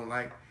thing we don't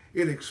like,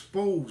 it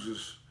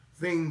exposes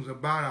things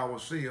about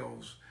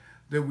ourselves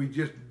that we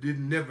just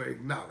never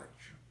acknowledge.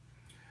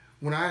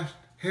 When I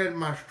had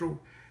my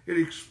stroke, it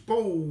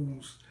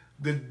exposed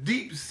the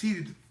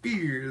deep-seated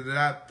fear that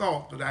I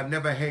thought that I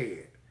never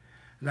had.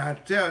 And I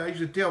used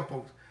to tell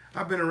folks,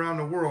 I've been around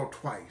the world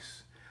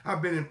twice.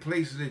 I've been in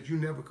places that you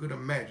never could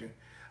imagine.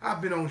 I've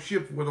been on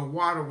ships where the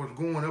water was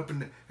going up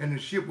and the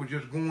ship was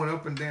just going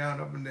up and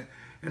down,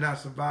 and I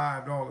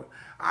survived all of it.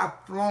 I've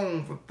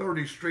flown for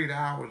 30 straight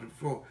hours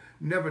before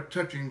never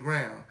touching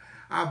ground.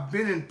 I've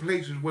been in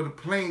places where the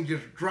plane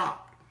just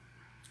dropped,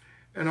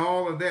 and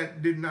all of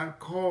that did not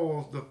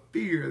cause the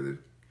fear that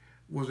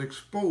was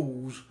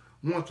exposed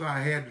once I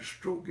had the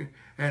stroke.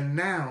 And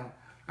now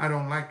I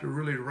don't like to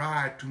really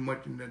ride too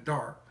much in the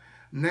dark.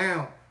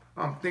 Now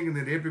I'm thinking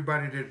that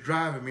everybody that's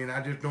driving me, and I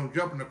just don't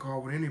jump in the car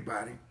with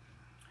anybody,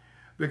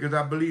 because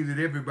I believe that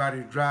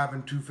everybody's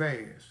driving too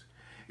fast.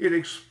 It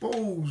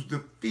exposed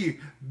the fear.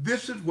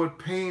 This is what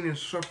pain and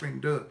suffering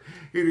does.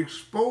 It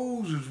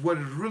exposes what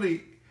has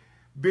really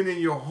been in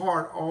your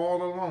heart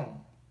all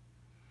along.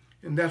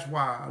 And that's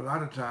why a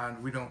lot of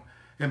times we don't,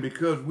 and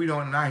because we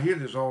don't, and I hear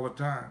this all the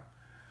time,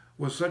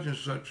 well, such and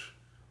such,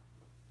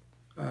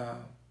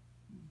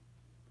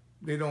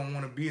 they don't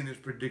want to be in this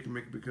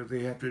predicament because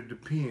they have to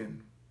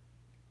depend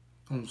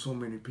on so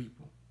many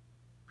people.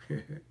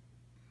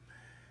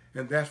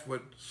 And that's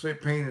what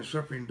pain and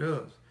suffering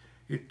does.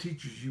 It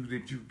teaches you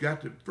that you've got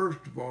to,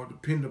 first of all,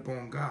 depend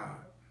upon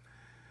God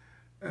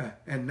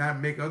and not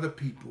make other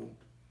people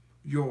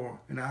your,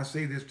 and I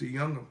say this to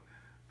younger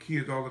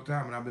kids all the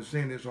time, and I've been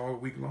saying this all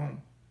week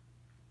long.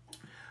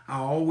 I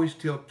always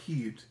tell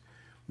kids,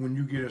 when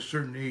you get a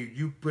certain age,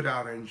 you put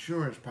out an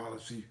insurance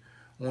policy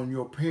on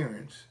your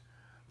parents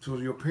so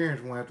your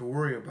parents won't have to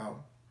worry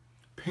about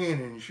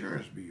paying an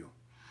insurance bill.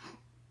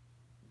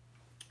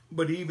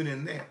 But even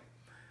in that,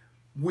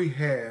 we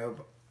have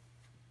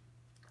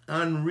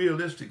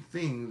unrealistic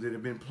things that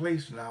have been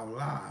placed in our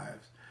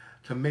lives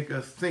to make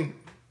us think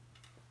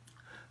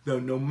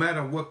that no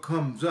matter what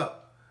comes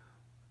up,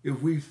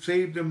 if we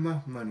save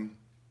enough money,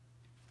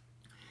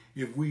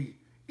 if we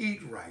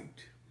eat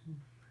right,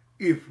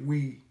 if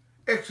we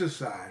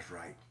exercise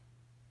right,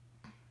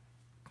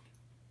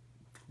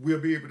 we'll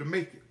be able to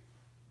make it.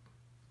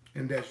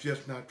 And that's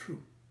just not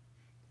true.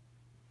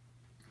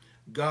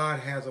 God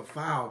has a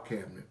file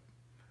cabinet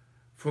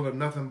full of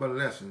nothing but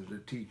lessons to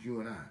teach you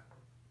and I.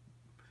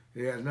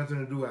 It has nothing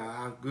to do with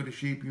how good a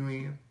shape you're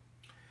in.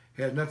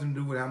 It has nothing to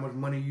do with how much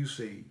money you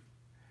save.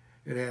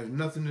 It has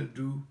nothing to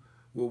do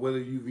with whether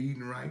you've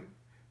eaten right.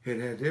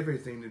 It has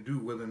everything to do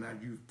with whether or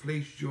not you've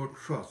placed your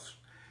trust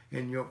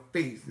and your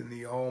faith in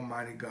the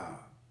Almighty God.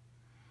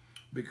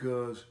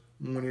 Because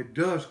when it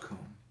does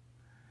come,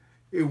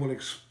 it will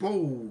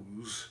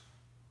expose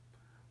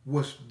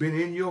what's been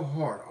in your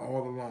heart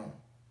all along.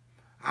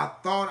 I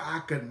thought I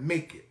could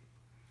make it.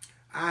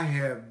 I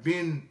have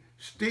been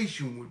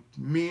stationed with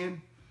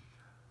men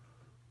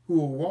who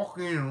were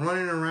walking and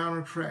running around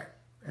the track,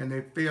 and they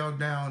fell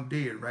down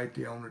dead right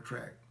there on the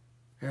track.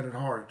 Had a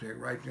heart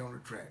attack right there on the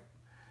track.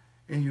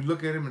 And you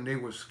look at them and they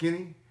were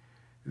skinny.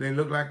 They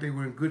looked like they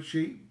were in good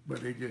shape,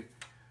 but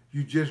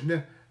you just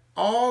never.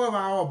 All of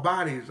our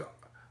bodies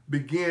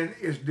begin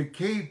its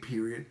decay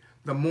period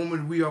the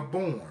moment we are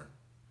born.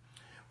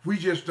 We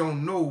just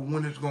don't know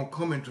when it's going to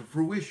come into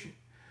fruition.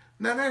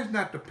 Now, that's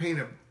not to paint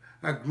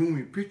a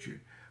gloomy picture,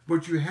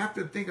 but you have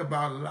to think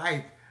about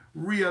life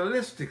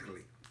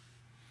realistically,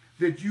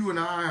 that you and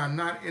I are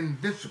not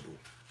invincible,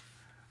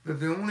 that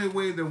the only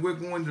way that we're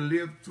going to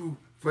live through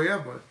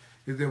forever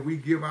is that we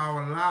give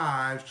our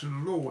lives to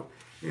the Lord.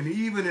 And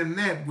even in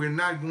that, we're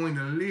not going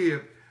to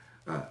live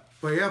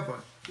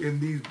forever in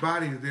these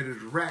bodies that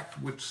is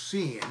racked with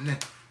sin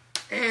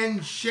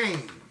and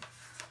shame.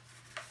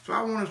 So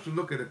I want us to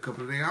look at a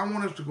couple of things. I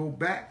want us to go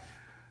back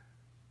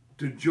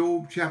to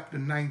Job chapter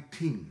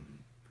 19,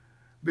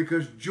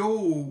 because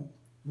Job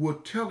will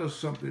tell us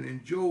something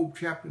in Job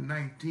chapter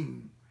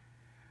 19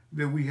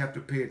 that we have to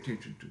pay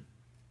attention to.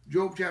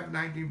 Job chapter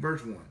 19,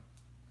 verse 1.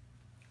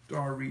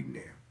 Start reading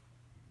there.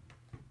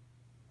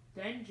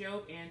 Then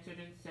Job answered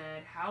and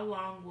said, "How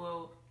long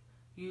will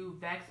you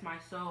vex my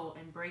soul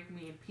and break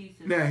me in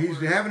pieces?" Now, he's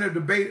having a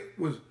debate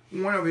with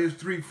one of his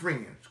three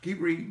friends.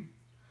 Keep reading.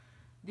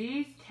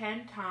 "These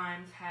 10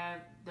 times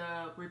have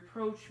the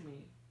reproached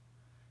me.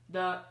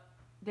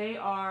 They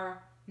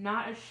are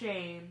not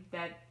ashamed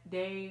that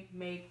they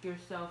make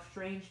yourself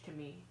strange to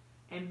me,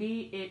 and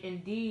be it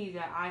indeed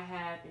that I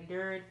have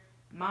endured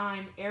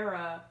mine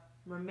error,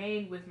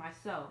 remain with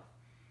myself.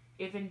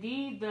 If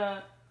indeed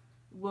thou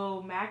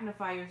will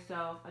magnify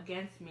yourself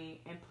against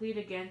me, and plead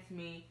against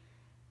me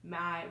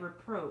my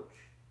reproach,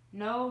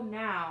 know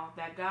now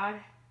that God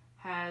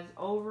has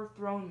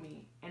overthrown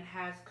me, and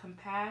has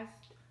compassed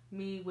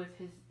me with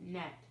his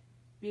net.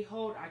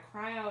 Behold, I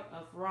cry out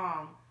of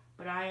wrong,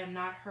 but I am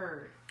not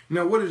heard.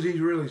 Now, what is he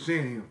really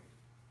saying here?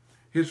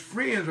 His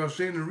friends are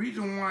saying the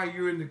reason why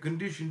you're in the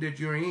condition that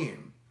you're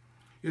in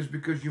is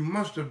because you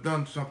must have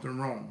done something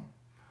wrong.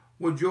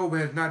 Well, Job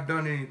has not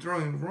done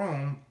anything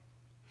wrong.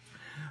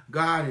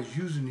 God is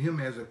using him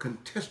as a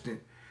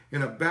contestant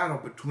in a battle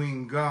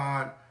between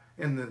God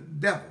and the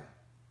devil,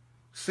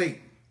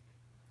 Satan.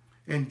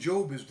 And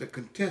Job is the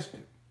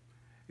contestant.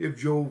 If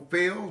Job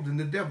fails, then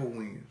the devil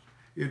wins.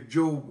 If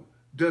Job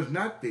does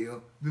not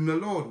fail, then the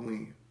Lord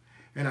wins.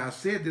 And I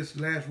said this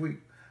last week,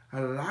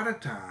 a lot of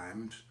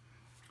times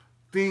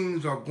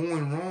things are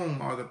going wrong,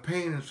 or the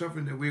pain and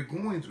suffering that we're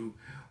going through,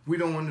 we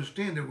don't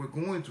understand that we're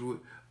going through it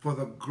for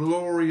the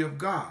glory of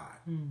God.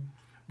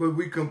 But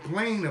we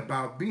complain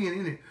about being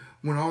in it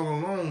when all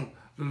along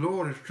the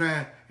Lord is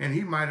trying, and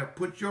he might have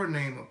put your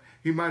name up.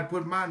 He might have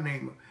put my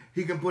name up.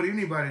 He can put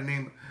anybody's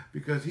name up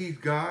because he's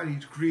God.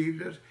 He's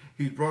created us.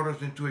 He's brought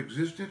us into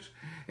existence.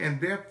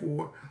 And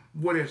therefore,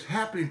 what is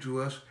happening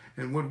to us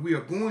and what we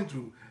are going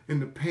through in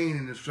the pain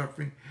and the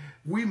suffering,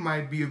 we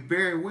might be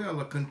very well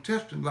a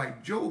contestant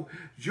like Job.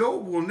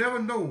 Job will never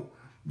know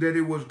that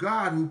it was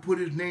God who put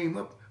his name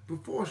up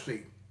before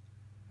Satan.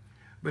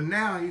 But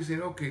now he said,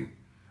 okay,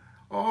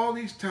 all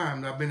these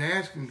times I've been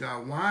asking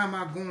God, why am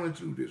I going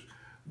through this?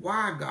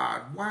 Why,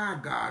 God? Why,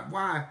 God?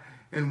 Why?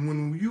 And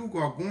when you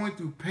are going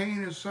through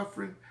pain and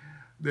suffering,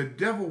 the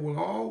devil will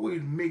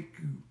always make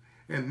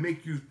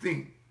you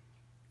think,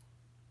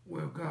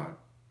 well, God,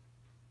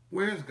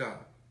 where's God?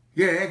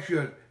 Yeah, ask you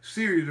a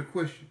series of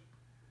questions.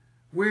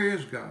 Where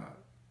is God?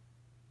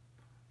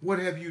 What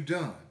have you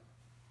done?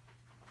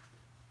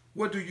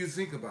 What do you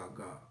think about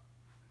God?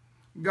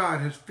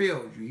 God has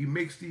failed you. He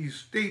makes these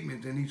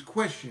statements and these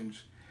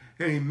questions,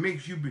 and he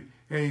makes you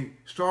and he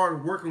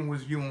started working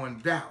with you on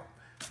doubt.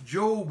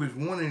 Job is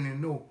wanting to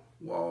know,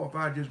 well, if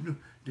I just knew,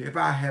 if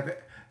I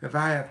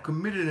have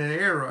committed an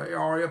error,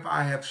 or if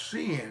I have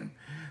sinned,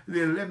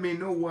 then let me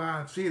know where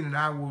I've sinned, and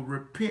I will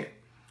repent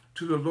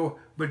to the Lord.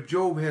 But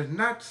Job has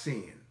not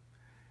sinned.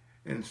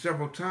 And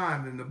several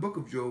times in the book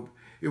of Job,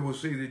 it will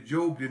say that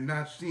Job did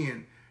not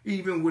sin.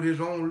 Even with his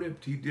own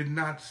lips, he did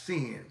not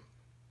sin.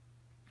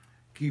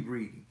 Keep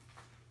reading.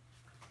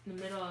 In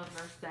the middle of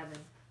verse 7.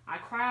 I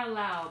cry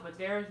aloud, but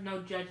there is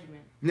no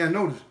judgment. Now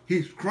notice,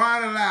 he's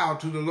crying aloud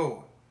to the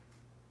Lord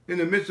in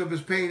the midst of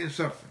his pain and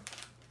suffering.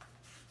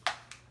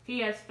 He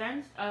has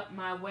fenced up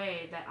my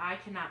way that I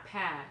cannot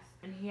pass,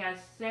 and he has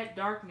set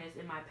darkness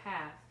in my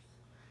paths.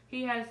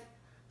 He has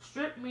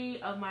stripped me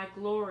of my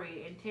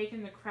glory and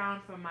taken the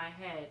crown from my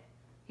head.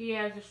 He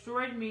has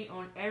destroyed me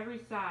on every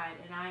side,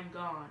 and I am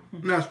gone.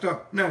 Now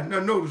stop. Now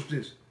notice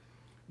this.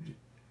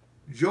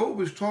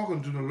 Job is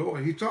talking to the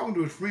Lord. He's talking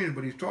to his friend,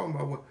 but he's talking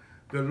about what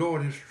the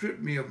Lord has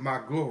stripped me of my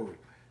glory.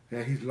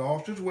 Now he's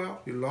lost his wealth,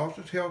 he lost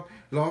his health,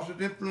 lost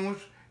his influence.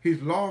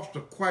 He's lost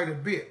quite a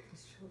bit.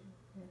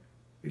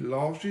 He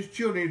lost his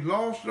children. He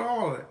lost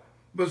all of it.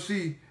 But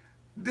see,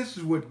 this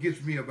is what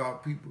gets me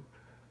about people.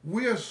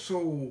 We're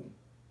so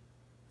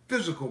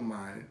physical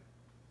minded.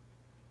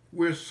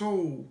 We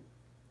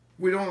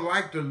don't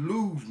like to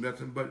lose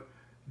nothing. But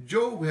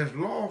Job has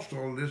lost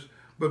all this.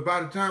 But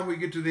by the time we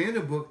get to the end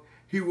of the book,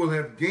 he will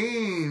have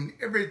gained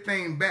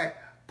everything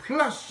back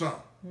plus some.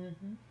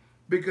 Mm-hmm.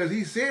 Because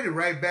he said it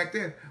right back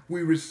there.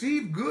 We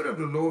receive good of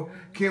the Lord.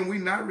 Mm-hmm. Can we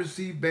not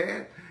receive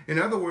bad? In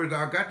other words,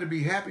 I've got to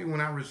be happy when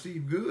I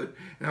receive good,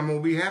 and I'm going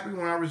to be happy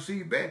when I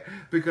receive bad,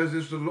 because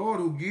it's the Lord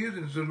who gives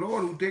and it's the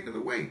Lord who taketh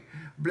away.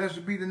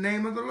 Blessed be the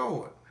name of the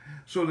Lord.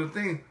 So the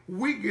thing,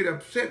 we get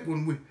upset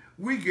when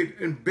we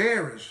get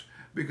embarrassed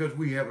because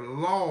we have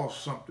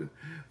lost something.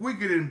 We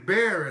get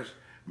embarrassed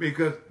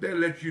because that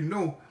lets you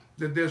know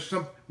that there's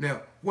something.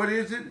 Now, what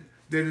is it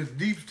that is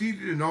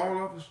deep-seated in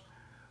all of us?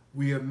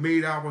 We have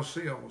made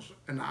ourselves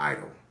an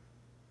idol.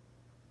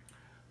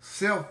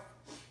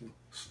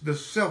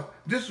 This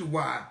is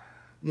why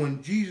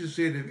when Jesus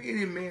said, if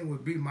any man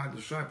would be my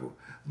disciple,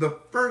 the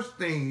first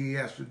thing he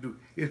has to do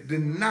is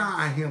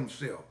deny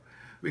himself.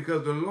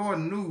 Because the Lord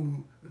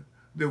knew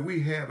that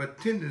we have a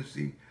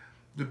tendency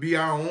to be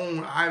our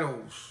own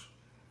idols.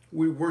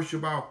 We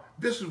worship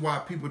this is why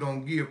people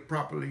don't give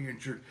properly in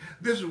church.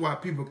 This is why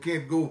people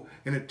can't go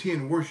and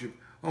attend worship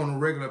on a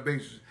regular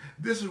basis.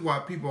 This is why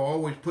people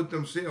always put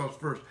themselves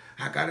first.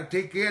 I got to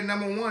take care of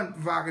number one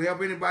before I can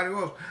help anybody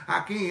else.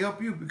 I can't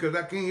help you because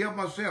I can't help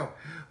myself,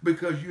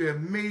 because you have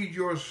made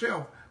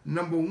yourself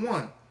number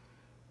one.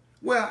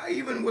 Well,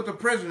 even what the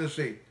president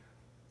say,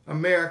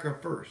 America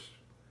first.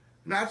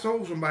 And I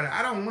told somebody,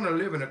 I don't want to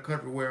live in a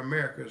country where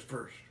America is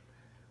first,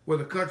 where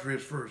the country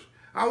is first.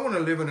 I want to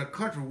live in a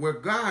country where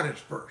God is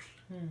first,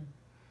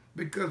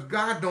 because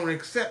God don't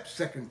accept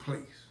second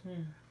place.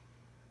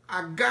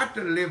 I got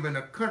to live in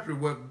a country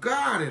where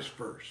God is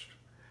first.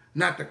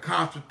 Not the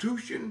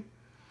Constitution,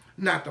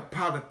 not the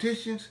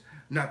politicians,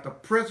 not the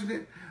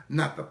president,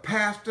 not the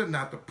pastor,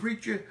 not the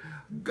preacher.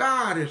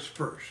 God is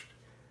first.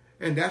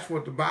 And that's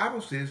what the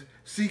Bible says.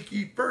 Seek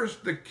ye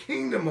first the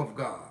kingdom of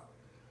God.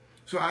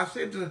 So I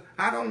said,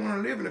 I don't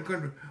want to live in a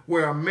country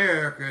where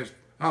America is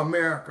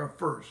America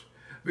first.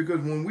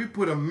 Because when we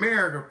put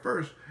America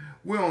first,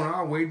 we're on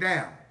our way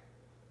down.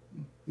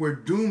 We're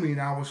dooming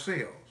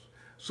ourselves.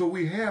 So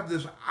we have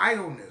this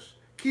idleness.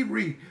 Keep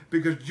reading,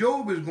 because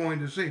Job is going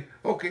to say,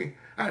 okay,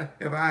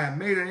 if I have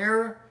made an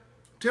error,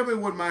 tell me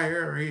what my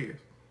error is.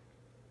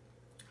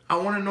 I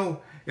want to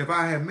know if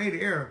I have made an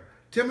error.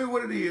 Tell me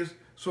what it is,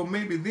 so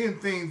maybe then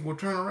things will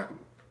turn around.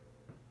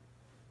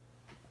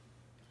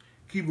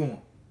 Keep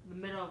going. The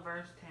middle of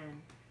verse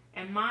 10.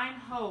 And mine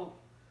hope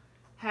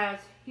has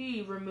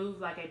he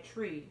removed like a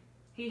tree.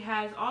 He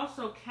has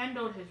also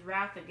kindled his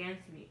wrath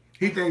against me.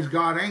 He thinks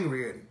God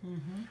angry at him.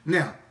 Mm-hmm.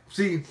 Now,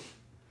 see,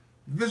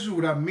 this is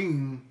what I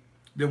mean,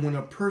 that when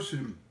a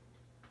person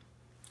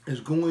is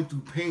going through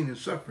pain and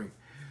suffering,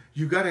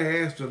 you got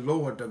to ask the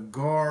Lord to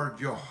guard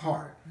your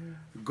heart.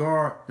 Mm-hmm.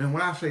 Guard, and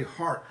when I say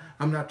heart,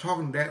 I'm not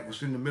talking that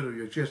what's in the middle of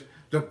your chest.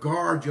 To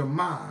guard your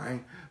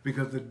mind,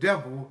 because the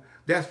devil,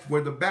 that's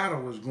where the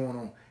battle is going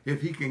on.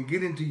 If he can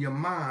get into your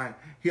mind,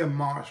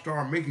 he'll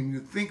start making you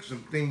think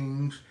some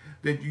things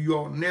that you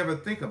ought never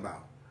think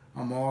about.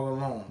 I'm all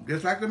alone.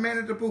 Just like the man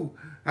at the pool.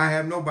 I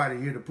have nobody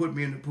here to put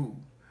me in the pool.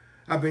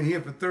 I've been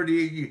here for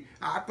 38 years.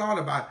 I thought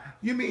about,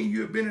 you mean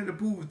you've been in the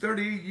pool for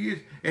 38 years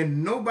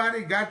and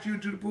nobody got you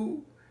to the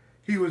pool?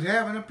 He was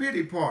having a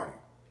pity party.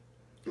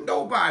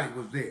 Nobody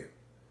was there.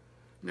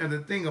 Now the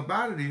thing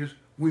about it is,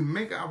 we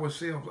make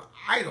ourselves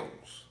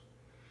idols.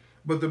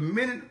 But the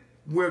minute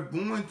we're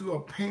going through a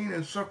pain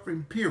and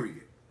suffering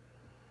period,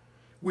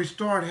 we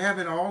start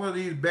having all of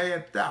these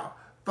bad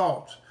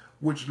thoughts,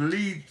 which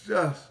leads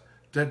us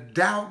to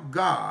doubt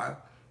God.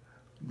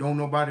 Don't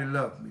nobody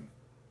love me.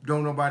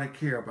 Don't nobody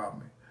care about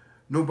me.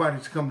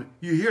 Nobody's coming.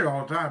 You hear it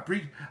all the time.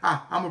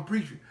 I'm a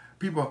preacher.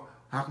 People,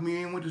 how come you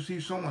ain't went to see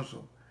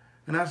so-and-so?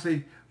 And I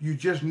say, you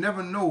just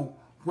never know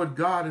what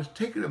God has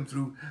taken them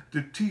through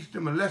to teach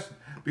them a lesson.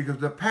 Because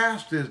the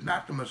pastor is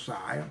not the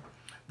Messiah.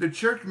 The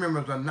church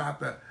members are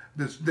not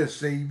the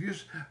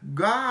saviors.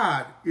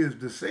 God is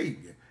the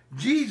Savior.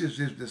 Jesus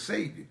is the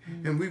Savior.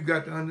 Mm-hmm. And we've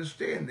got to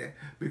understand that,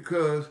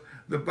 because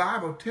the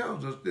Bible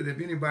tells us that if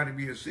anybody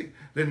be sick,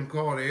 let him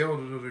call the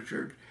elders of the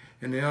church,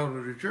 and the elders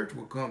of the church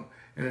will come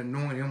and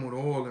anoint him with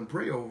oil and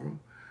pray over him.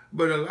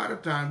 But a lot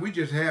of times we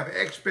just have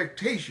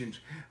expectations.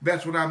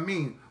 That's what I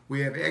mean.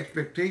 We have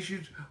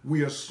expectations.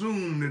 We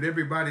assume that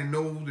everybody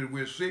knows that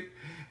we're sick.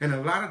 And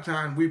a lot of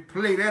times we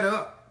play that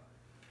up.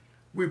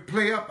 We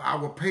play up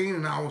our pain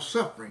and our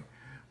suffering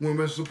when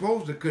we're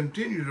supposed to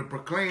continue to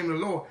proclaim the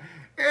Lord.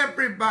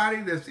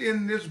 Everybody that's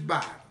in this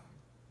Bible,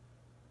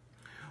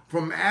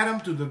 from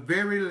Adam to the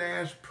very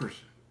last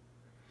person,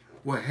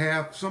 will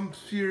have some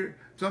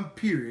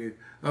period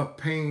of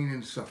pain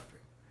and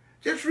suffering.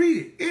 Just read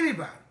it.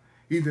 Anybody.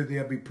 Either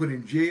they'll be put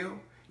in jail,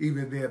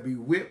 either they'll be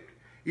whipped,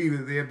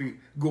 either they'll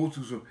go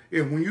through some.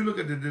 And when you look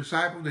at the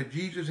disciples that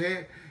Jesus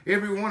had,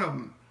 every one of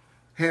them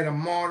had a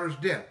martyr's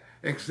death,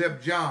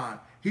 except John.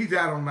 He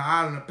died on the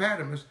island of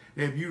Patmos.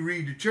 And if you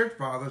read the church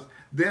fathers,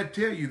 they'll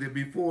tell you that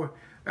before,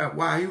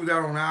 while he was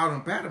out on the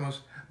island of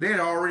Patmos, they had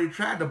already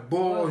tried to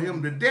boil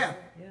him to death.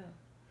 Yeah.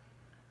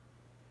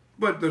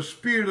 But the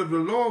Spirit of the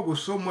Lord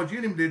was so much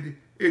in him that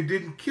it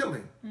didn't kill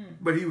him.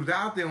 But he was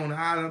out there on the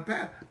island of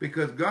Patmos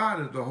because God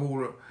is the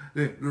holder,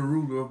 the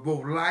ruler of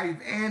both life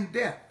and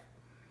death.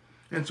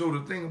 And so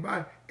the thing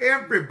about it,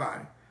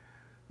 everybody.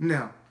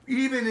 Now,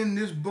 even in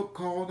this book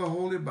called the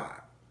Holy Bible,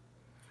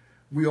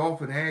 we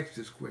often ask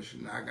this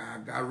question.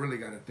 I really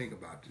got to think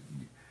about this.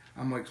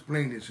 I'm going to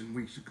explain this in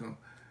weeks to come.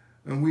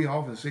 And we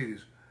often say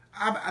this.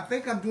 I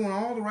think I'm doing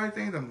all the right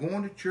things. I'm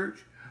going to church.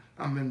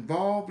 I'm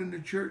involved in the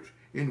church,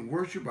 in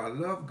worship. I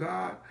love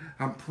God.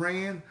 I'm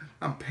praying.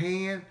 I'm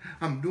paying.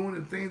 I'm doing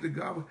the things that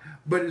God.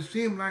 But it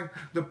seems like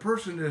the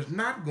person that's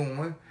not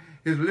going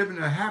is living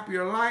a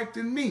happier life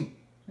than me.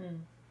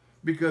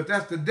 Because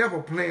that's the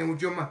devil playing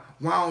with your mind.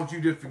 Why don't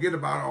you just forget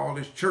about all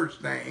this church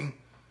thing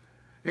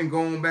and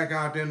go on back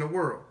out there in the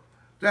world?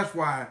 That's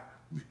why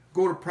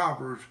go to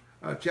Proverbs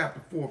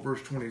chapter 4,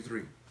 verse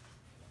 23.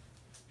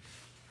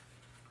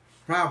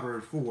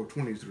 Proverbs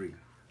 4:23.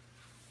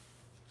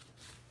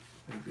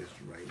 I think that's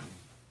the right one.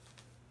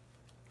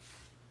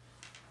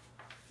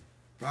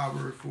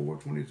 Proverbs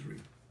 4:23.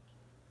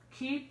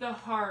 Keep the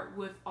heart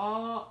with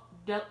all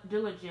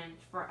diligence,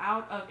 for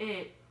out of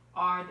it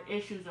are the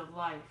issues of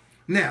life.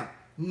 Now,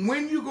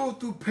 when you go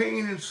through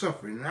pain and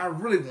suffering, and I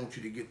really want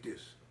you to get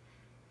this,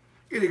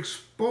 it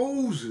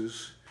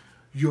exposes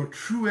your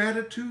true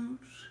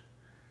attitudes.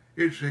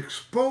 It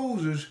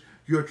exposes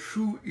your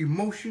true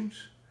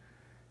emotions.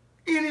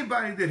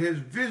 Anybody that has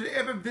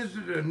ever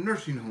visited a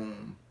nursing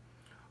home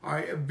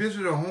or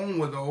visited a home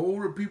where the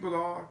older people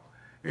are,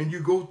 and you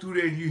go through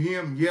there and you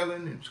hear them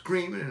yelling and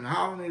screaming and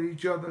hollering at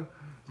each other,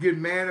 get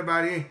mad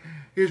about it.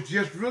 It's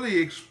just really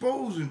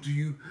exposing to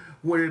you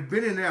what had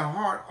been in their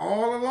heart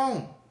all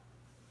along.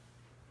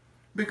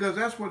 Because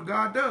that's what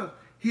God does.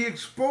 He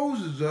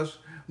exposes us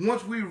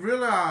once we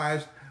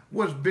realize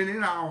what's been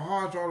in our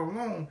hearts all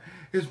along.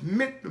 It's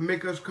meant to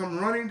make us come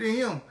running to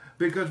Him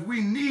because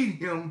we need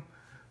Him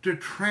to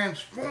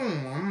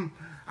transform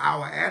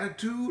our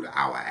attitude,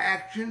 our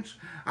actions,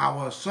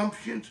 our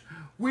assumptions.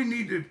 We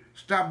need to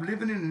stop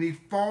living in these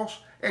false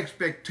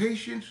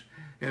expectations.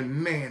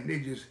 And man,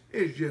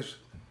 it's just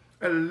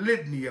a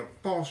litany of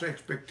false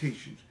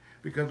expectations.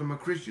 Because I'm a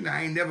Christian,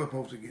 I ain't never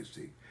supposed to get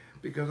sick.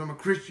 Because I'm a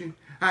Christian,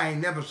 I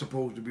ain't never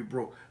supposed to be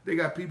broke. They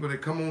got people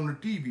that come on the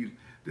TV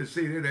that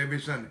say that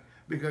every Sunday.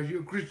 Because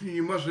you're a Christian,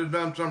 you must have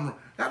done something wrong.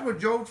 That's what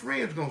Job's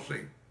friends going to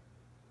say.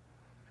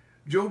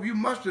 Job, you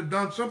must have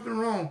done something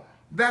wrong.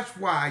 That's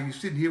why you're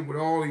sitting here with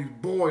all these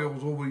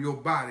boils over your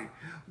body.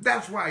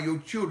 That's why your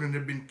children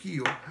have been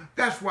killed.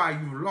 That's why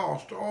you've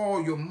lost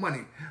all your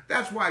money.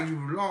 That's why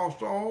you've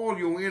lost all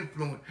your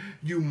influence.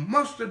 You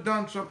must have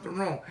done something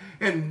wrong.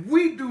 And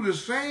we do the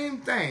same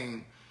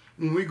thing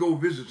when we go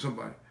visit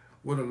somebody.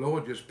 Well, the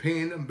Lord just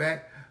paying them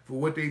back for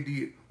what they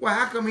did. Well,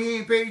 how come He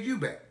ain't paid you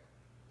back?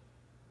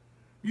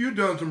 You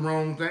done some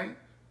wrong things.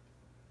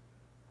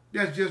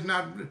 That's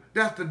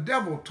the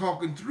devil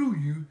talking through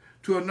you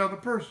to another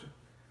person.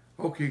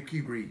 Okay,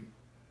 keep reading.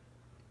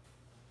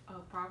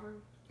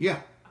 Proverbs? Yeah.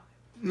 Okay.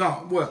 No,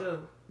 what?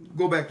 Job.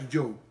 Go back to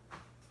Job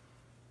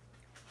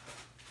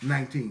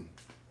 19.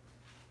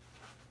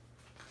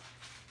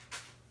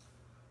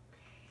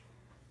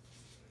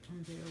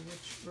 I'm there. Which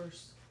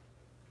verse?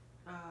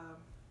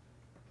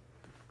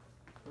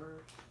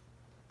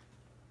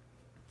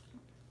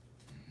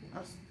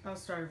 I'll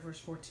start at verse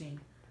 14.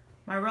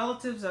 My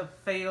relatives have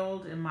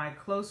failed and my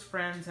close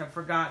friends have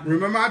forgotten me.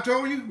 Remember I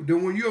told you that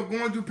when you're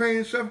going through pain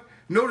and suffering,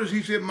 notice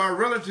he said my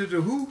relatives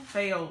are who?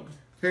 Failed.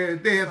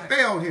 They have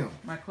failed him.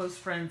 My close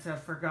friends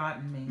have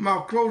forgotten me. My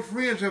close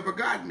friends have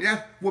forgotten me.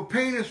 That's what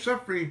pain and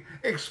suffering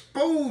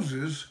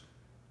exposes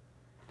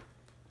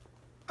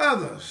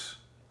others.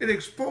 It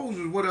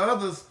exposes what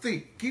others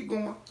think. Keep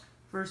going.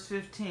 Verse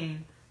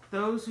 15.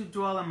 Those who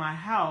dwell in my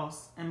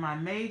house and my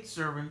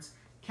maidservants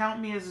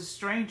count me as a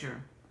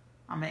stranger.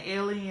 I'm an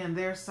alien in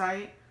their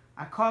sight.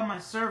 I call my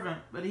servant,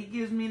 but he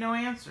gives me no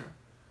answer.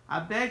 I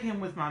beg him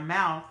with my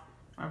mouth.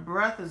 My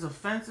breath is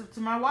offensive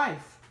to my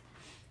wife,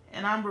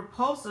 and I'm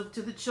repulsive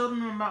to the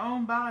children of my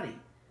own body.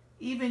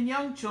 Even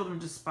young children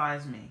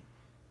despise me.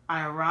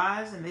 I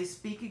arise, and they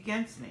speak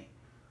against me.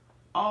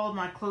 All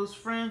my close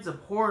friends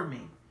abhor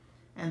me,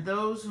 and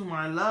those whom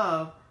I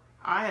love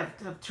I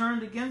have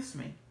turned against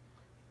me.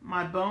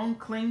 My bone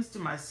clings to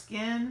my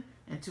skin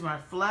and to my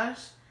flesh,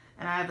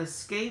 and I have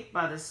escaped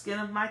by the skin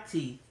of my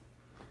teeth.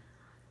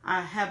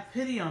 Have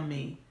pity on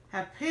me,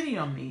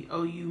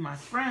 O you, my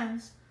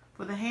friends,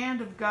 for the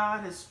hand of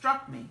God has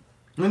struck me.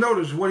 Now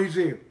notice what he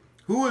said.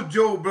 Who is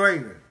Job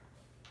blaming?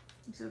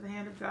 He said the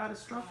hand of God has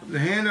struck him. The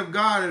hand of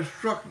God has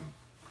struck him.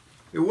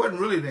 It wasn't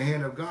really the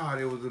hand of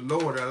God. It was the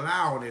Lord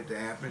allowing it to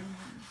happen.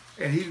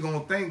 Mm-hmm. And he's going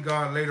to thank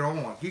God later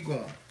on. Keep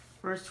going.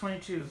 Verse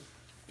 22.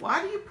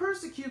 Why do you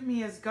persecute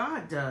me as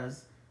God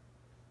does?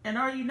 And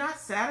are you not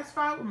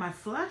satisfied with my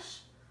flesh?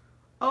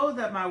 Oh,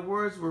 that my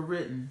words were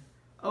written.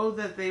 Oh,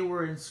 that they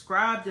were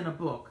inscribed in a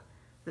book,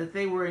 that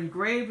they were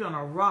engraved on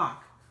a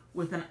rock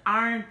with an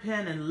iron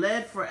pen and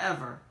lead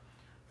forever.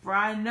 For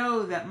I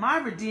know that my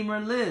Redeemer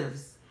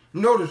lives.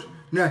 Notice,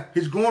 now,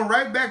 he's going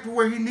right back to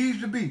where he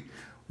needs to be.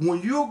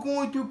 When you're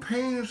going through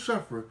pain and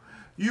suffering,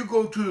 you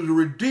go to the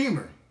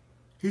Redeemer.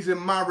 He said,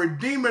 my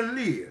Redeemer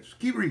lives.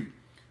 Keep reading.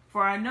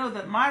 For I know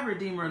that my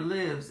Redeemer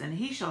lives, and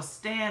he shall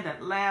stand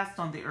at last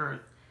on the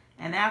earth.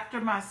 And after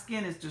my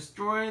skin is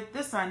destroyed,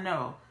 this I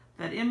know,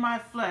 that in my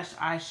flesh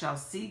I shall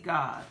see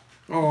God.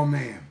 Oh,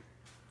 man.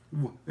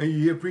 And you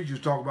hear preachers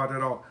talk about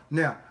that all.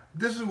 Now,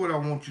 this is what I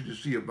want you to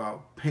see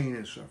about pain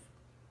and suffering.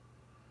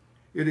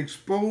 It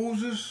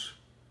exposes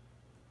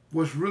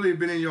what's really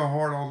been in your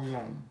heart all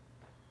along.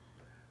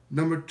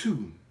 Number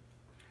two,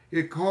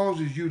 it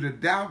causes you to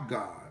doubt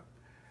God.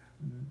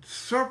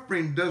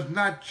 Suffering does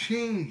not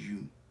change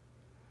you.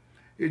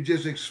 It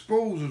just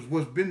exposes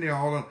what's been there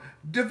all along.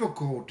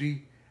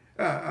 Difficulty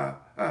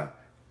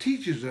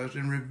teaches us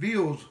and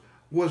reveals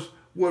what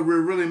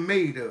we're really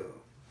made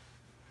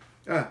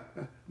of.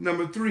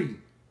 Number three,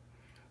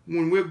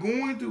 when we're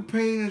going through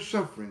pain and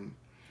suffering,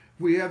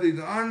 we have these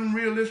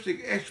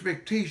unrealistic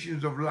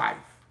expectations of life.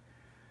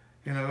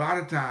 And a lot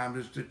of times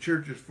it's the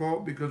church's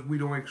fault because we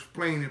don't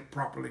explain it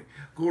properly.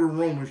 Go to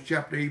Romans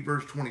chapter 8,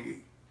 verse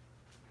 28.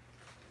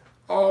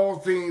 All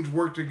things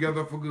work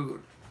together for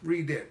good.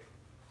 Read that.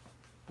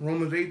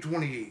 Romans 8,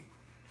 28.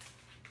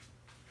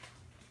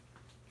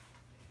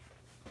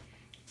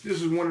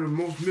 This is one of the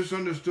most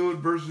misunderstood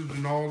verses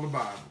in all the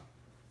Bible.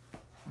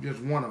 Just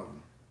one of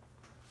them.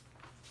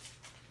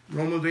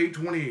 Romans 8,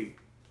 28.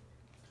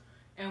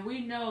 And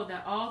we know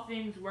that all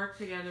things work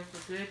together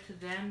for good to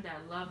them that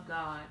love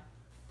God,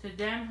 to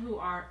them who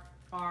are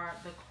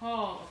the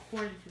called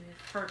according to his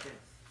purpose.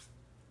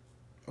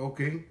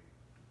 Okay.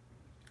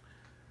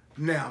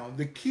 Now,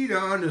 the key to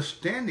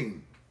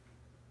understanding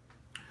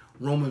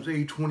Romans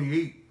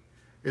 8:28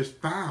 is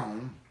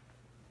found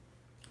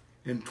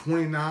in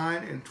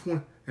 29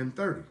 and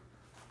 30.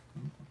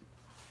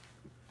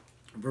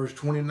 Verse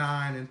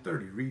 29 and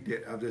 30. Read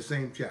that of the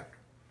same chapter.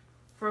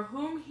 For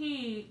whom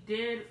he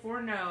did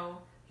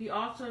foreknow, he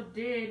also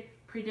did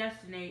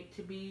predestinate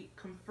to be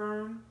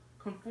conformed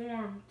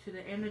to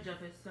the image of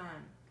his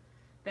Son,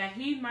 that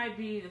he might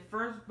be the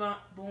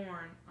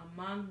firstborn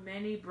among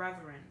many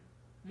brethren.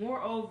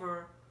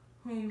 Moreover,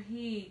 whom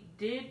he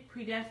did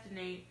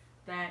predestinate,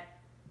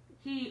 that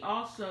he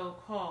also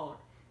called,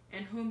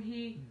 and whom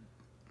he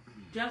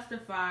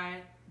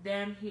justified,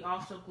 them he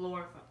also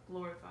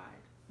glorified.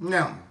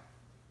 Now,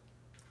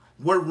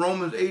 what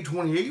Romans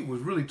 8:28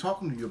 was really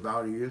talking to you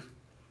about is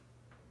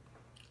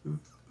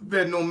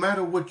that no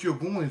matter what you're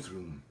going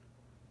through,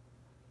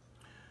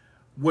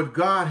 what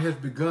God has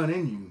begun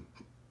in you,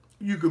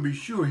 you can be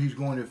sure he's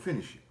going to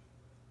finish it.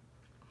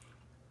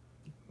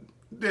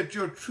 That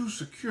your true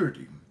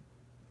security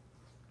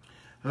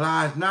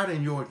lies not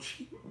in your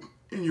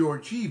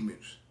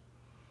achievements,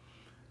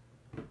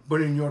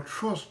 but in your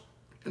trust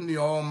in the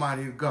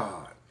Almighty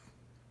God.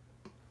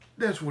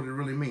 That's what it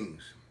really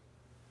means.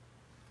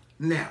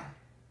 Now,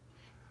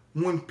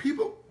 when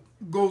people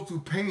go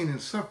through pain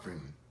and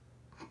suffering,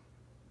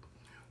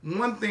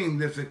 one thing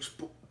that's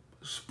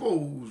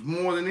exposed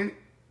more than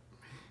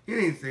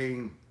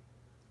anything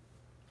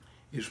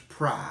is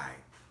pride.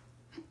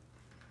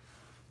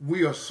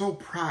 We are so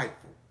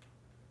prideful.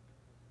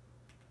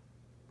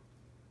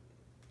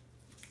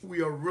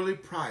 We are really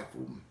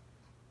prideful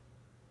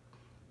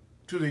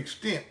to the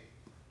extent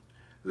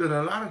that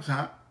a lot of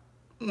times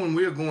when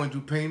we're going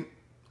through pain,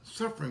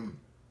 suffering,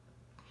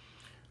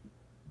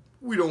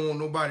 we don't want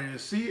nobody to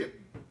see it.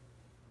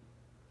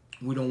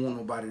 We don't want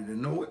nobody to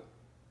know it.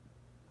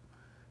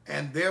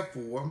 And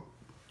therefore,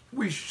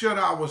 we shut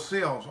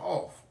ourselves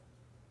off.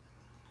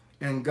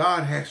 And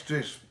God has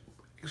to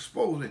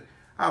expose it.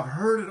 I've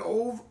heard it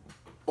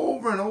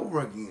over and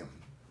over again.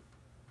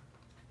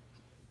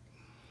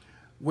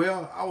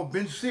 Well, I've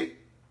been sick.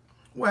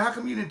 Well, how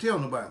come you didn't tell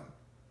nobody?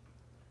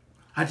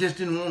 I just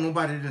didn't want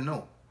nobody to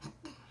know.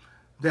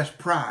 That's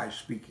pride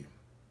speaking.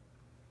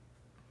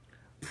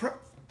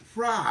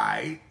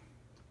 Pride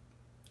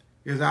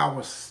is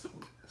our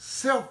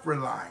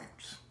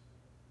self-reliance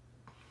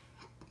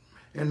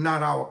and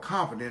not our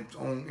confidence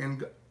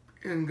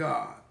in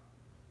God.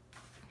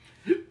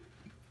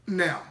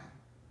 Now,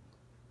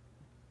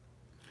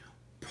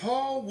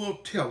 Paul will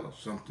tell us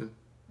something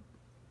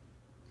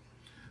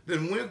that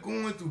when we're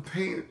going through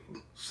pain,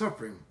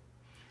 suffering,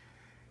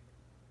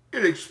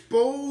 it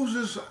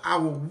exposes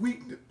our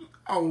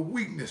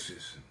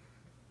weaknesses.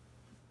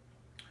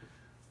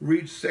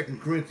 Read 2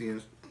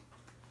 Corinthians,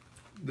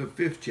 the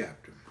 5th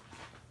chapter,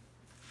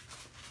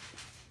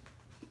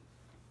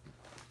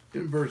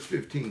 in verse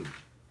 15.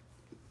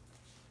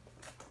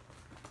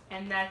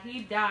 And that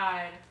he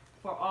died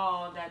for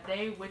all, that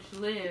they which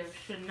live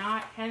should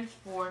not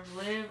henceforth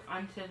live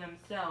unto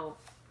themselves,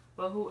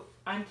 but who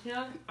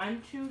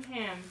unto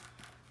him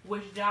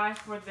which died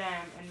for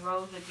them and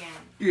rose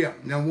again. Yeah,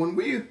 now when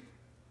we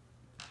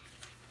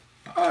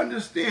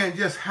understand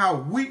just how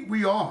weak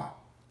we are,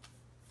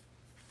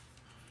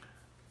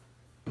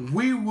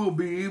 we will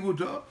be able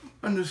to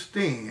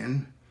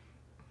understand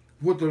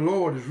what the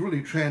Lord is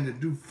really trying to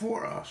do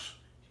for us.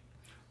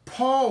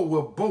 Paul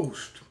will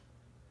boast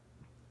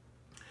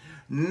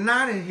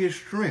not in his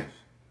strength,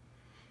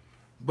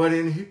 but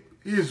in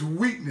his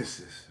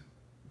weaknesses.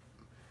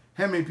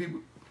 How many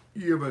people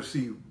you ever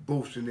see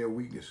boast in their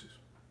weaknesses?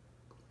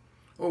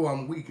 Oh,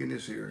 I'm weak in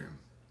this area.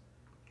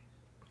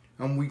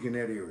 I'm weak in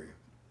that area.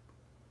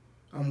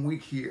 I'm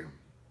weak here.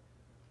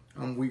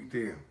 I'm weak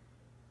there.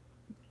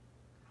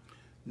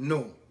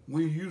 No,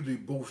 we usually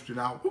boast in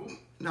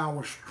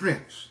our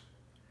strengths.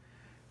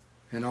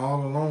 And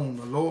all along,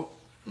 the Lord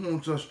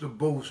wants us to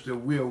boast that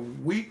we're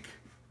weak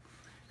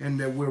and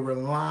that we're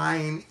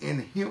relying in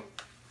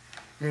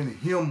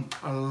Him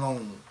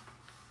alone.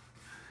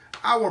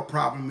 Our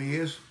problem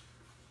is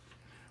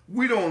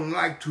we don't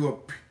like to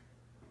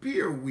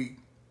appear weak.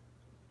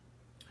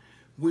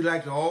 We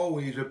like to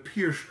always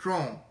appear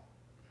strong,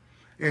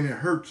 and it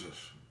hurts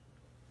us.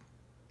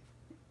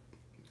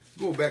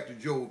 Go back to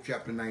Job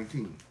chapter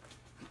 19.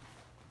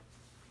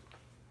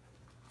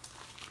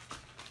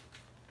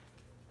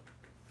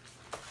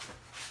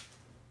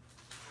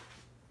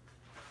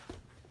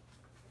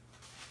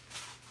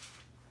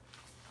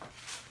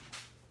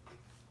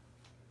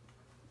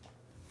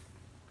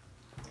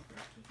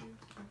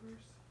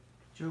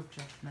 Job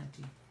chapter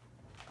 19.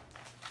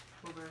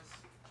 What verse?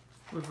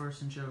 What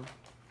verse in Job?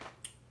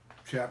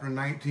 Chapter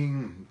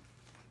 19,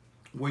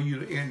 where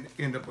you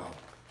end up.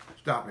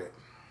 Stop it.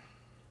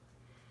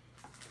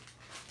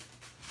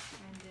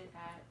 Ended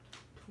at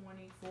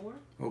 24.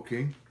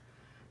 Okay.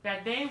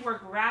 That they were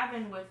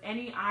graven with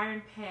any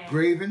iron pen.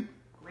 Graven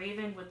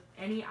with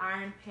any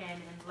iron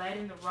pen and lead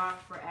in the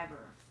rock forever.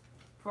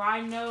 For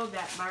I know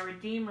that my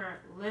Redeemer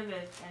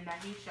liveth, and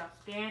that he shall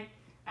stand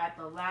at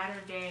the latter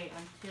day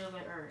until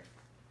the earth.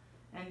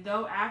 And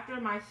though after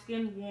my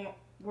skin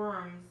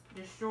worms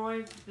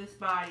destroy this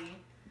body,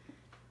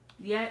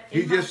 yet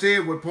he just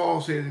said what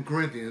Paul said in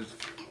Corinthians.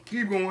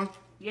 Keep going.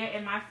 Yet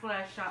in my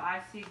flesh shall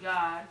I see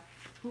God,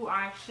 who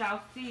I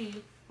shall see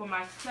for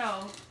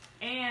myself,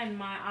 and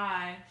my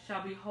eye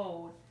shall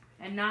behold,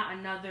 and not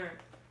another.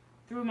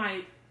 Through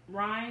my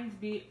rinds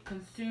be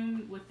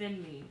consumed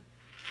within me.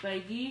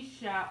 But ye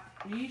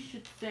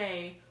should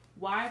say,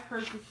 why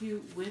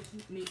persecute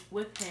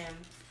with him,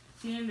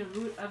 seeing the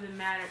root of the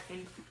matter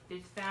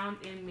is found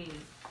in me.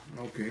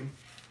 Okay.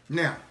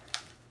 Now,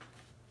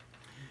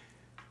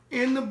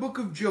 in the book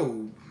of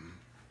Job,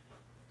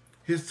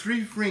 his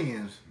three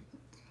friends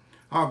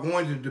are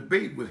going to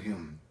debate with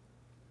him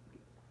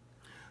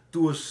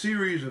through a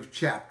series of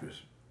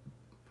chapters.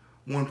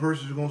 One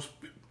person is going to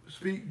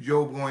speak,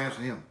 Job going to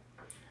answer him.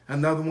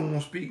 Another one going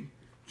to speak,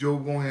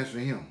 Job going to answer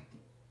him.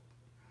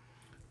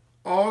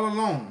 All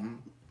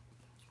along,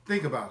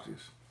 think about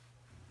this.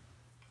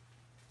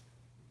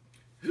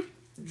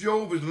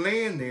 Job is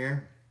laying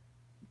there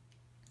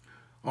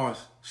or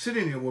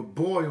sitting there with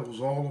boils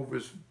all over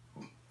his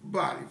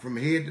body from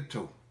head to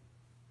toe.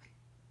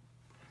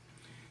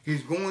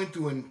 He's going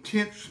through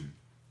intense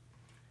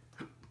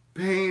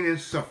pain and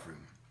suffering.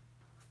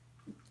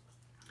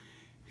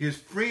 His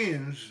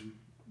friends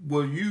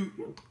will use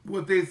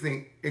what they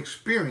think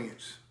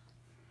experience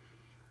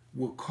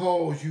will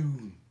cause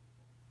you.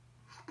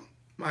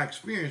 My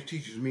experience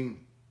teaches me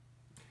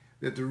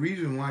that the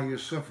reason why you're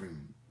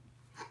suffering,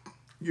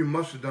 you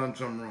must have done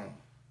something wrong.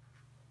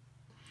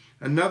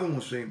 Another one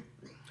will say,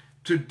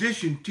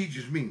 tradition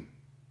teaches me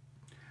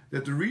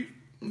that the reason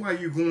why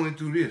you're going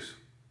through this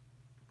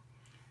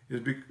is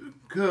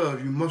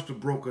because you must have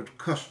broke a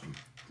custom.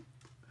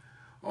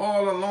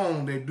 All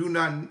along, they do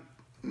not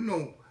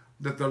know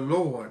that the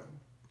Lord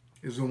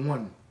is the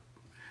one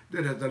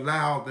that has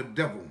allowed the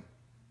devil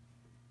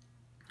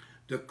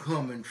to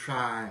come and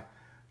try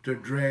to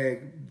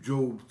drag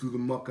Job through the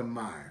muck and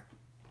mire.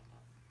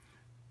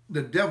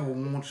 The devil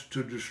wants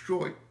to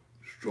destroy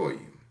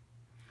you.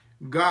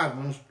 God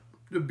wants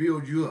to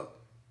build you up.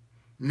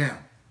 Now,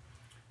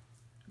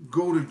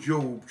 go to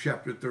Job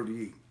chapter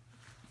 38.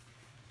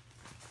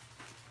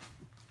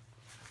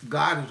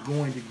 God is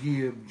going to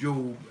give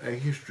Job a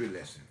history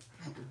lesson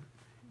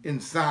in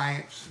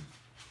science.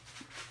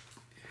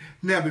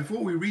 Now,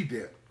 before we read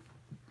that,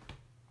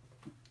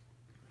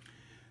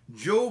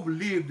 Job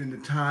lived in the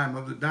time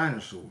of the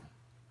dinosaur,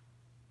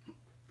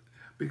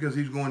 because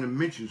he's going to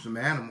mention some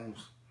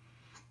animals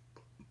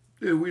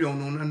that we don't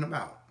know nothing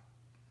about.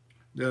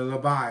 The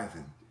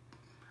Leviathan,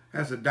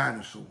 that's a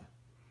dinosaur.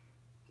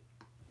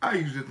 I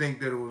used to think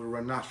that it was a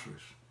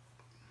rhinoceros,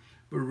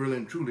 but really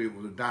and truly it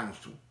was a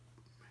dinosaur.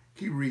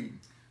 Keep reading.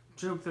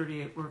 Job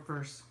 38,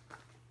 verse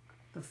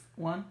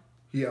 1.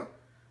 Yeah.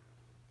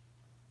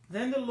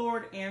 Then the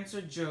Lord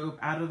answered Job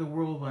out of the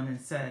whirlwind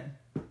and said,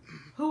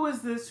 who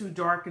is this who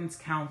darkens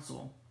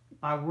counsel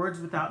by words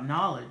without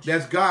knowledge?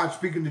 That's God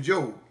speaking to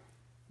Job.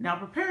 Now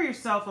prepare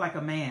yourself like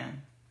a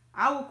man.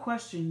 I will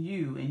question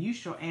you, and you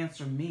shall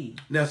answer me.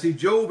 Now see,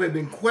 Job had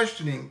been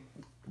questioning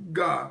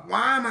God.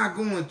 Why am I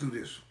going through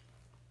this?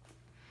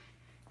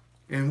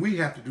 And we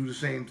have to do the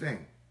same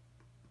thing.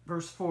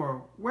 Verse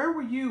 4, where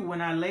were you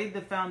when I laid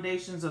the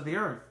foundations of the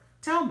earth?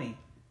 Tell me,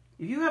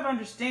 if you have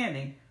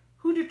understanding,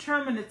 who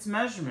determined its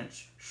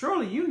measurements?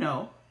 Surely you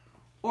know.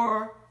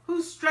 Or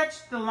who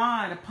stretched the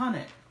line upon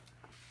it?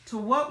 To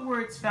what were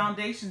its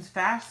foundations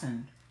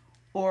fastened?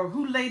 Or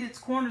who laid its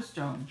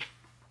cornerstone?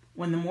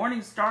 When the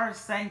morning stars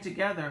sang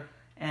together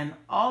and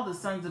all the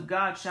sons of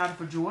God shouted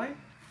for joy?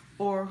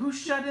 Or who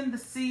shut in the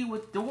sea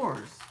with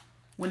doors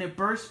when it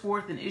burst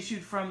forth and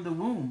issued from the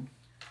womb?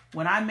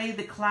 When I made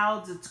the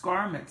clouds its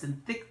garments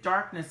and thick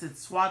darkness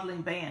its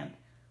swaddling band?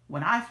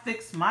 When I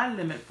fixed my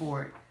limit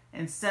for it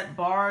and set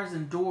bars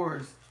and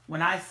doors?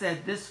 When I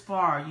said, this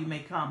far you may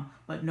come,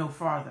 but no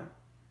farther?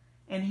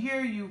 And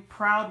here you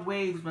proud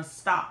waves must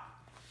stop.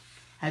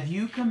 Have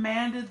you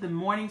commanded the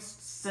morning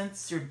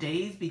since your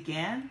days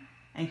began,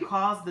 and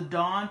caused the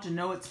dawn to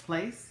know its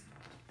place,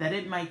 that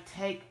it might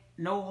take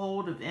no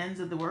hold of ends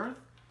of the earth,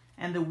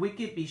 and the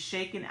wicked be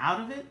shaken out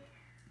of it?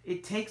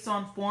 It takes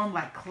on form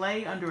like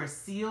clay under a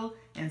seal,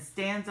 and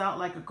stands out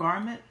like a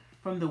garment.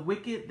 From the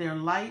wicked their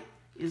light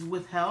is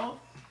withheld,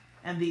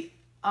 and the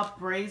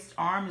upraised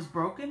arm is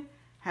broken.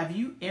 Have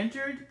you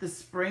entered the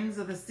springs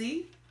of the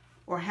sea?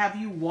 Or have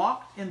you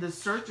walked in the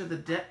search of the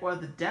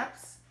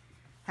depths?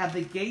 Have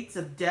the gates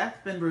of death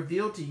been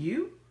revealed to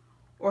you?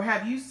 Or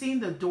have you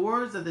seen the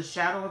doors of the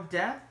shadow of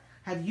death?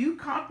 Have you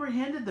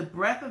comprehended the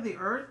breadth of the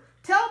earth?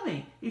 Tell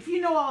me, if you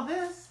know all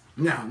this.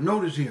 Now,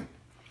 notice here.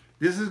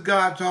 This is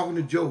God talking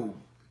to Job.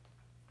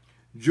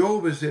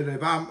 Job has said,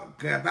 if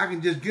I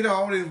can just get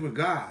all this with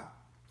God,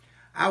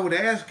 I would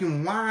ask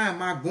him, why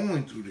am I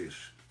going through this?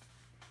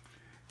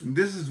 And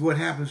this is what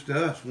happens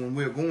to us when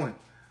we're going,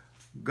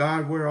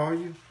 God, where are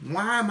you?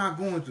 Why am I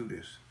going through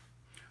this?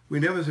 We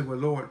never say, well,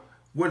 Lord,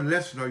 what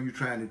lesson are you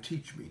trying to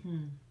teach me?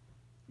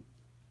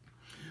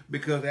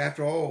 Because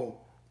after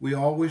all, we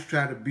always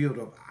try to build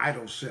up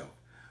idol self.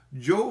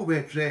 Job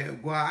had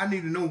said, well, I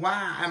need to know,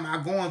 why am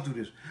I going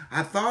through this?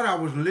 I thought I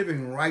was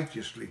living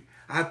righteously.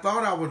 I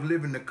thought I was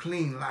living a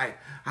clean life.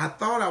 I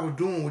thought I was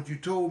doing what you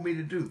told me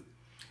to do.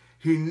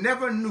 He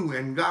never knew,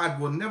 and God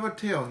will never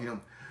tell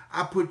him,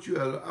 I put you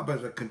up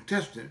as a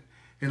contestant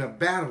in a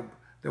battle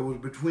that was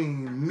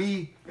between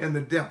me and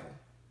the devil.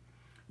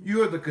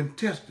 You're the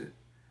contestant.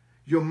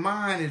 Your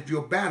mind is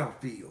your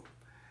battlefield.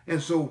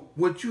 And so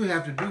what you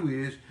have to do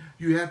is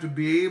you have to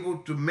be able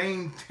to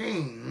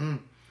maintain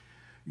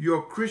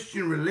your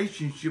Christian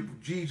relationship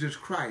with Jesus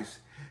Christ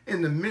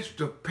in the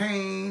midst of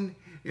pain,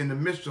 in the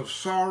midst of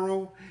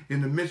sorrow,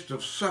 in the midst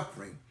of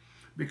suffering,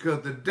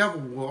 because the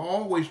devil will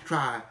always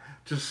try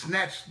to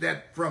snatch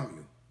that from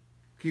you.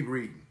 Keep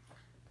reading.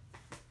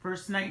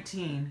 Verse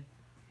 19,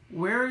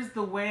 where is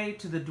the way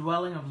to the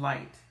dwelling of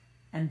light?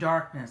 And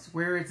darkness,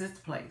 where is its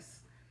place?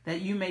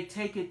 That you may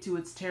take it to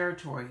its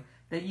territory,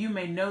 that you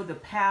may know the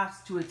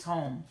paths to its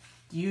home.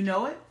 Do you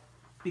know it?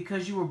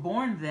 Because you were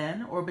born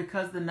then, or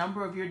because the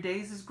number of your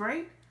days is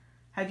great?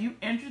 Have you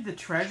entered the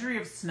treasury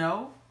of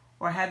snow,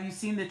 or have you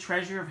seen the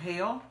treasure of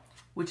hail,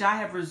 which I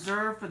have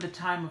reserved for the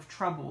time of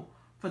trouble,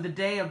 for the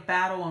day of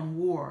battle and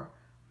war?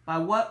 By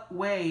what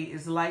way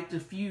is light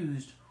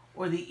diffused,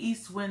 or the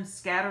east wind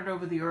scattered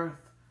over the earth?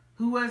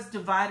 Who has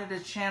divided a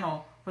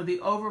channel for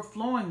the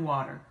overflowing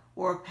water,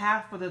 or a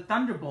path for the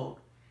thunderbolt,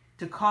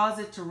 to cause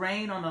it to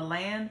rain on a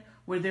land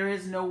where there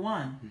is no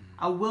one,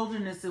 a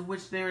wilderness in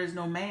which there is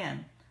no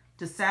man,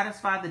 to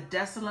satisfy the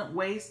desolate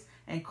waste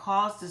and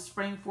cause to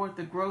spring forth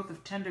the growth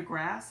of tender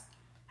grass?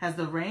 Has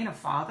the rain a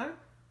father?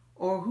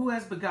 Or who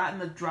has begotten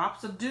the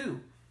drops of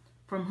dew?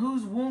 From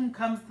whose womb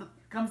comes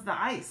the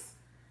ice,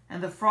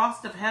 and the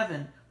frost of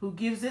heaven, who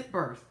gives it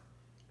birth?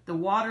 The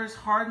waters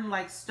harden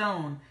like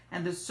stone,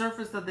 and the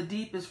surface of the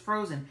deep is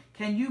frozen.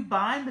 Can you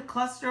bind the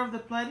cluster of the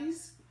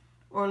Pleiades,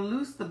 or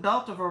loose the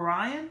belt of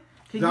Orion?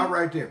 Stop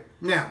right there.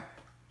 Now,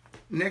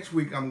 next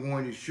week I'm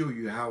going to show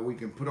you how we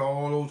can put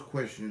all those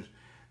questions.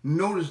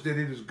 Notice that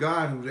it is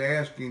God who's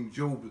asking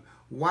Job.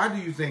 Why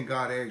do you think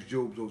God asked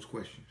Job those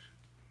questions?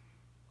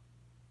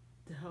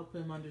 To help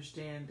him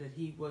understand that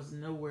he was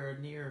nowhere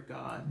near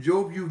God.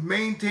 Job, you've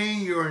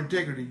maintained your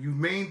integrity. You've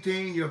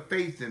maintained your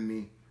faith in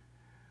me.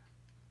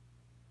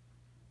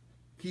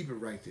 Keep it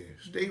right there.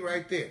 Stay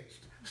right there.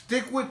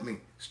 Stick with me.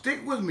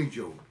 Stick with me,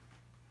 Job.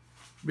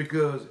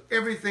 Because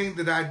everything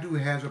that I do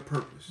has a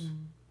purpose.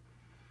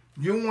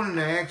 You're wanting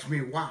to ask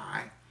me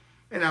why,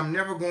 and I'm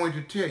never going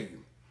to tell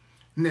you.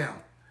 Now,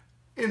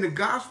 in the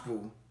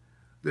gospel,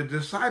 the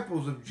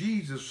disciples of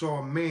Jesus saw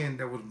a man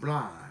that was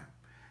blind,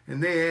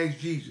 and they asked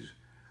Jesus,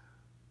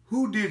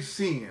 who did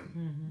see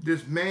him?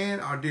 This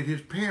man, or did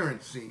his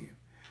parents see him?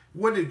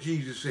 What did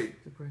Jesus say?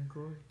 To bring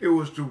glory. It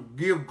was to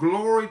give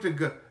glory to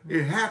God.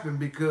 It happened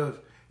because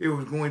it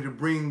was going to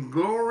bring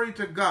glory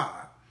to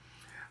God.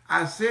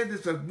 I said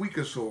this a week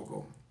or so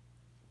ago,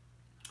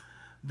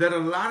 that a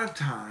lot of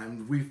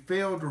times we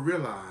fail to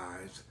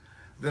realize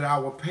that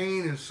our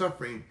pain and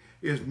suffering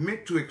is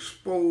meant to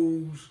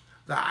expose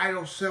the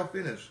idol self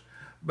in us.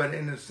 But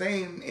in the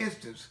same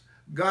instance,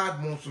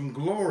 God wants some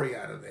glory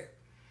out of that.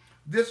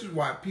 This is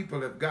why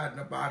people have gotten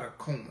up out of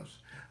comas.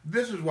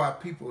 This is why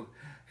people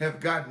have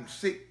gotten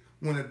sick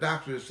when the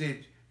doctor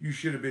said you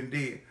should have been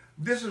dead.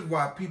 This is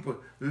why people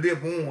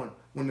live on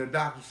when the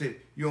doctor said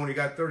you only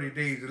got 30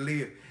 days to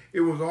live.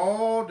 It was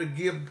all to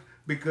give,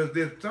 because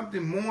there's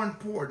something more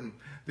important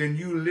than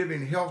you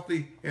living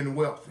healthy and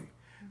wealthy.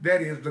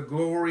 That is the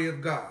glory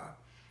of God.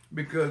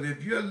 Because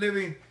if you're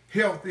living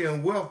healthy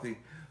and wealthy,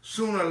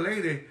 sooner or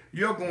later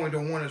you're going to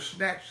want to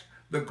snatch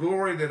the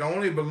glory that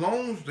only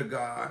belongs to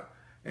God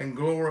and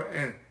glory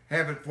and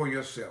have it for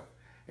yourself.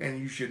 And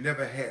you should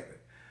never have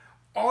it.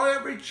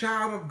 Every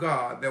child of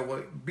God that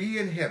will be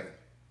in heaven,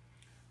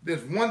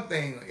 there's one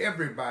thing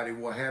everybody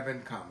will have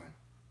in common.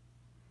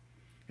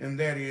 And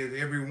that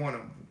is every one of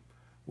them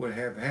will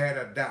have had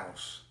a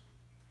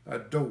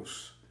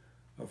dose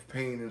of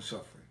pain and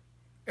suffering.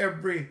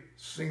 Every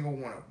single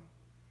one of them.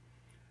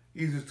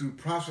 Either through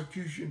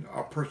prosecution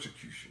or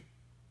persecution.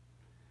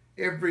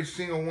 Every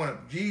single one of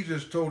them.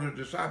 Jesus told his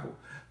disciples,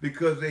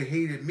 because they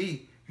hated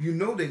me, you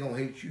know they're going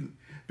to hate you.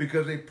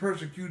 Because they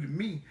persecuted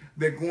me,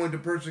 they're going to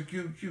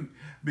persecute you.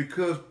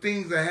 Because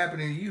things are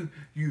happening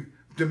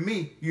to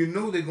me, you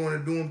know they're going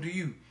to do them to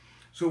you.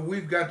 So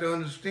we've got to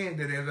understand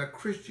that as a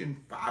Christian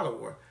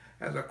follower,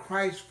 as a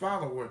Christ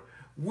follower,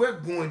 we're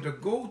going to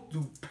go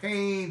through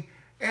pain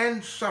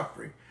and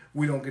suffering.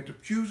 We don't get to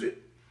choose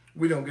it.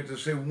 We don't get to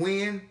say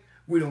when.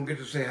 We don't get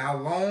to say how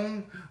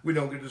long. We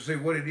don't get to say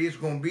what it is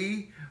going to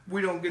be.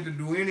 We don't get to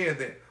do any of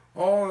that.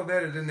 All of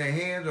that is in the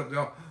hands of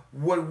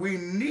what we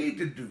need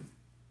to do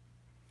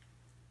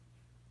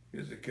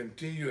is to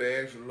continue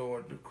to ask the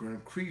Lord to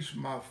increase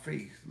my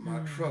faith, my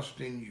trust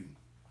in you,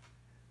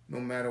 no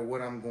matter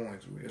what I'm going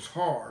through. It's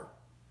hard,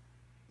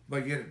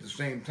 but yet at the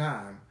same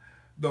time,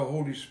 the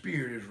Holy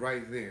Spirit is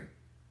right there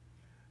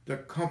to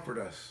comfort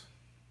us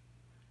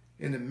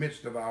in the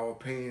midst of our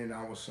pain and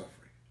our suffering.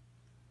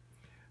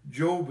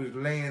 Job is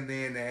laying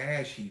there in the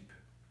ash heap.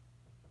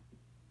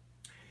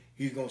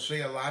 He's going to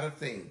say a lot of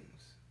things.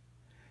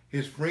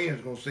 his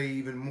friends going to say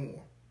even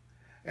more.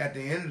 At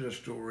the end of the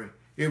story,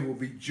 it will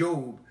be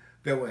Job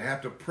that will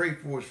have to pray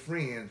for his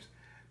friends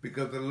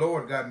because the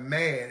Lord got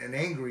mad and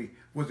angry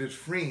with his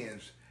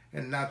friends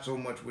and not so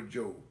much with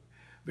Job.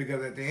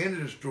 Because at the end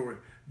of the story,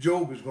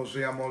 Job is going to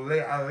say,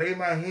 I lay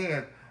my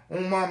hand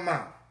on my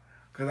mouth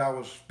because I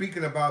was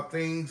speaking about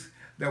things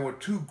that were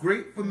too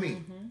great for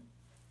me.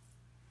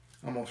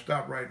 I'm going to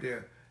stop right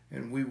there,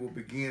 and we will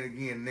begin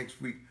again next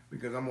week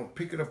because I'm going to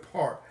pick it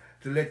apart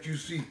to let you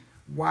see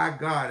why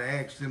God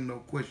asked him no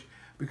question.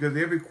 Because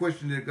every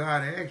question that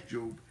God asked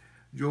Job,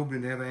 Job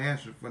didn't have an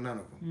answer for none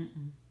of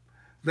them.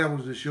 That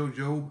was to show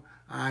Job,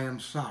 I am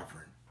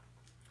sovereign.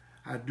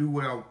 I do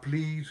what I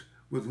please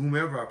with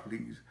whomever I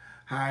please,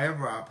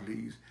 however I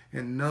please,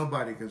 and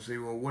nobody can say,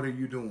 well, what are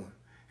you doing?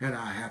 And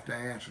I have to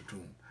answer to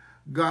him.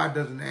 God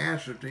doesn't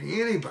answer to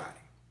anybody.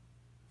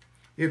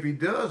 If he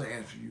does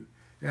answer you,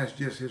 that's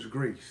just his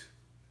grace.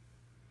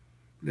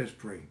 Let's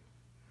pray.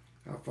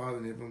 Our Father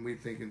in heaven, we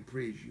thank and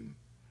praise you.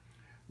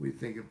 We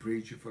thank and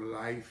praise you for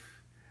life.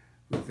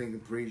 We thank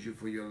and praise you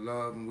for your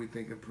love, and we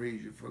thank and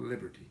praise you for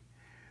liberty.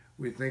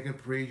 We thank and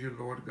praise you,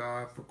 Lord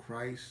God, for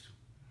Christ.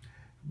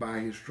 By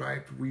his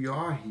stripes we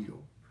are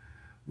healed.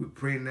 We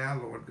pray now,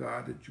 Lord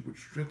God, that you would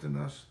strengthen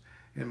us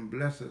and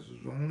bless us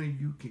as only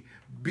you can.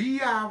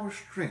 Be our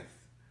strength.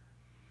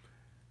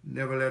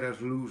 Never let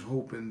us lose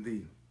hope in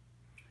thee.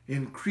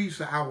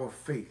 Increase our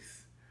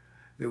faith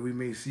that we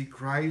may see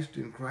Christ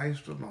and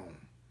Christ alone.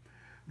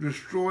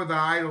 Destroy the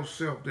idol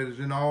self that is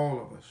in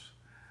all of us,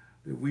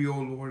 that we, O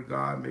Lord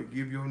God, may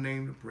give your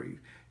name the praise.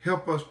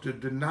 Help us to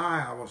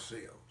deny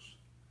ourselves,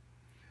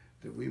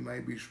 that we may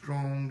be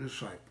strong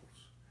disciples,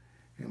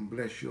 and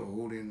bless your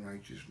holy and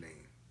righteous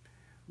name.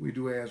 We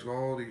do ask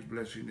all these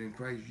blessings in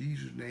Christ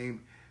Jesus'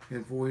 name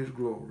and for his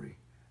glory.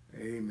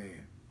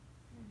 Amen.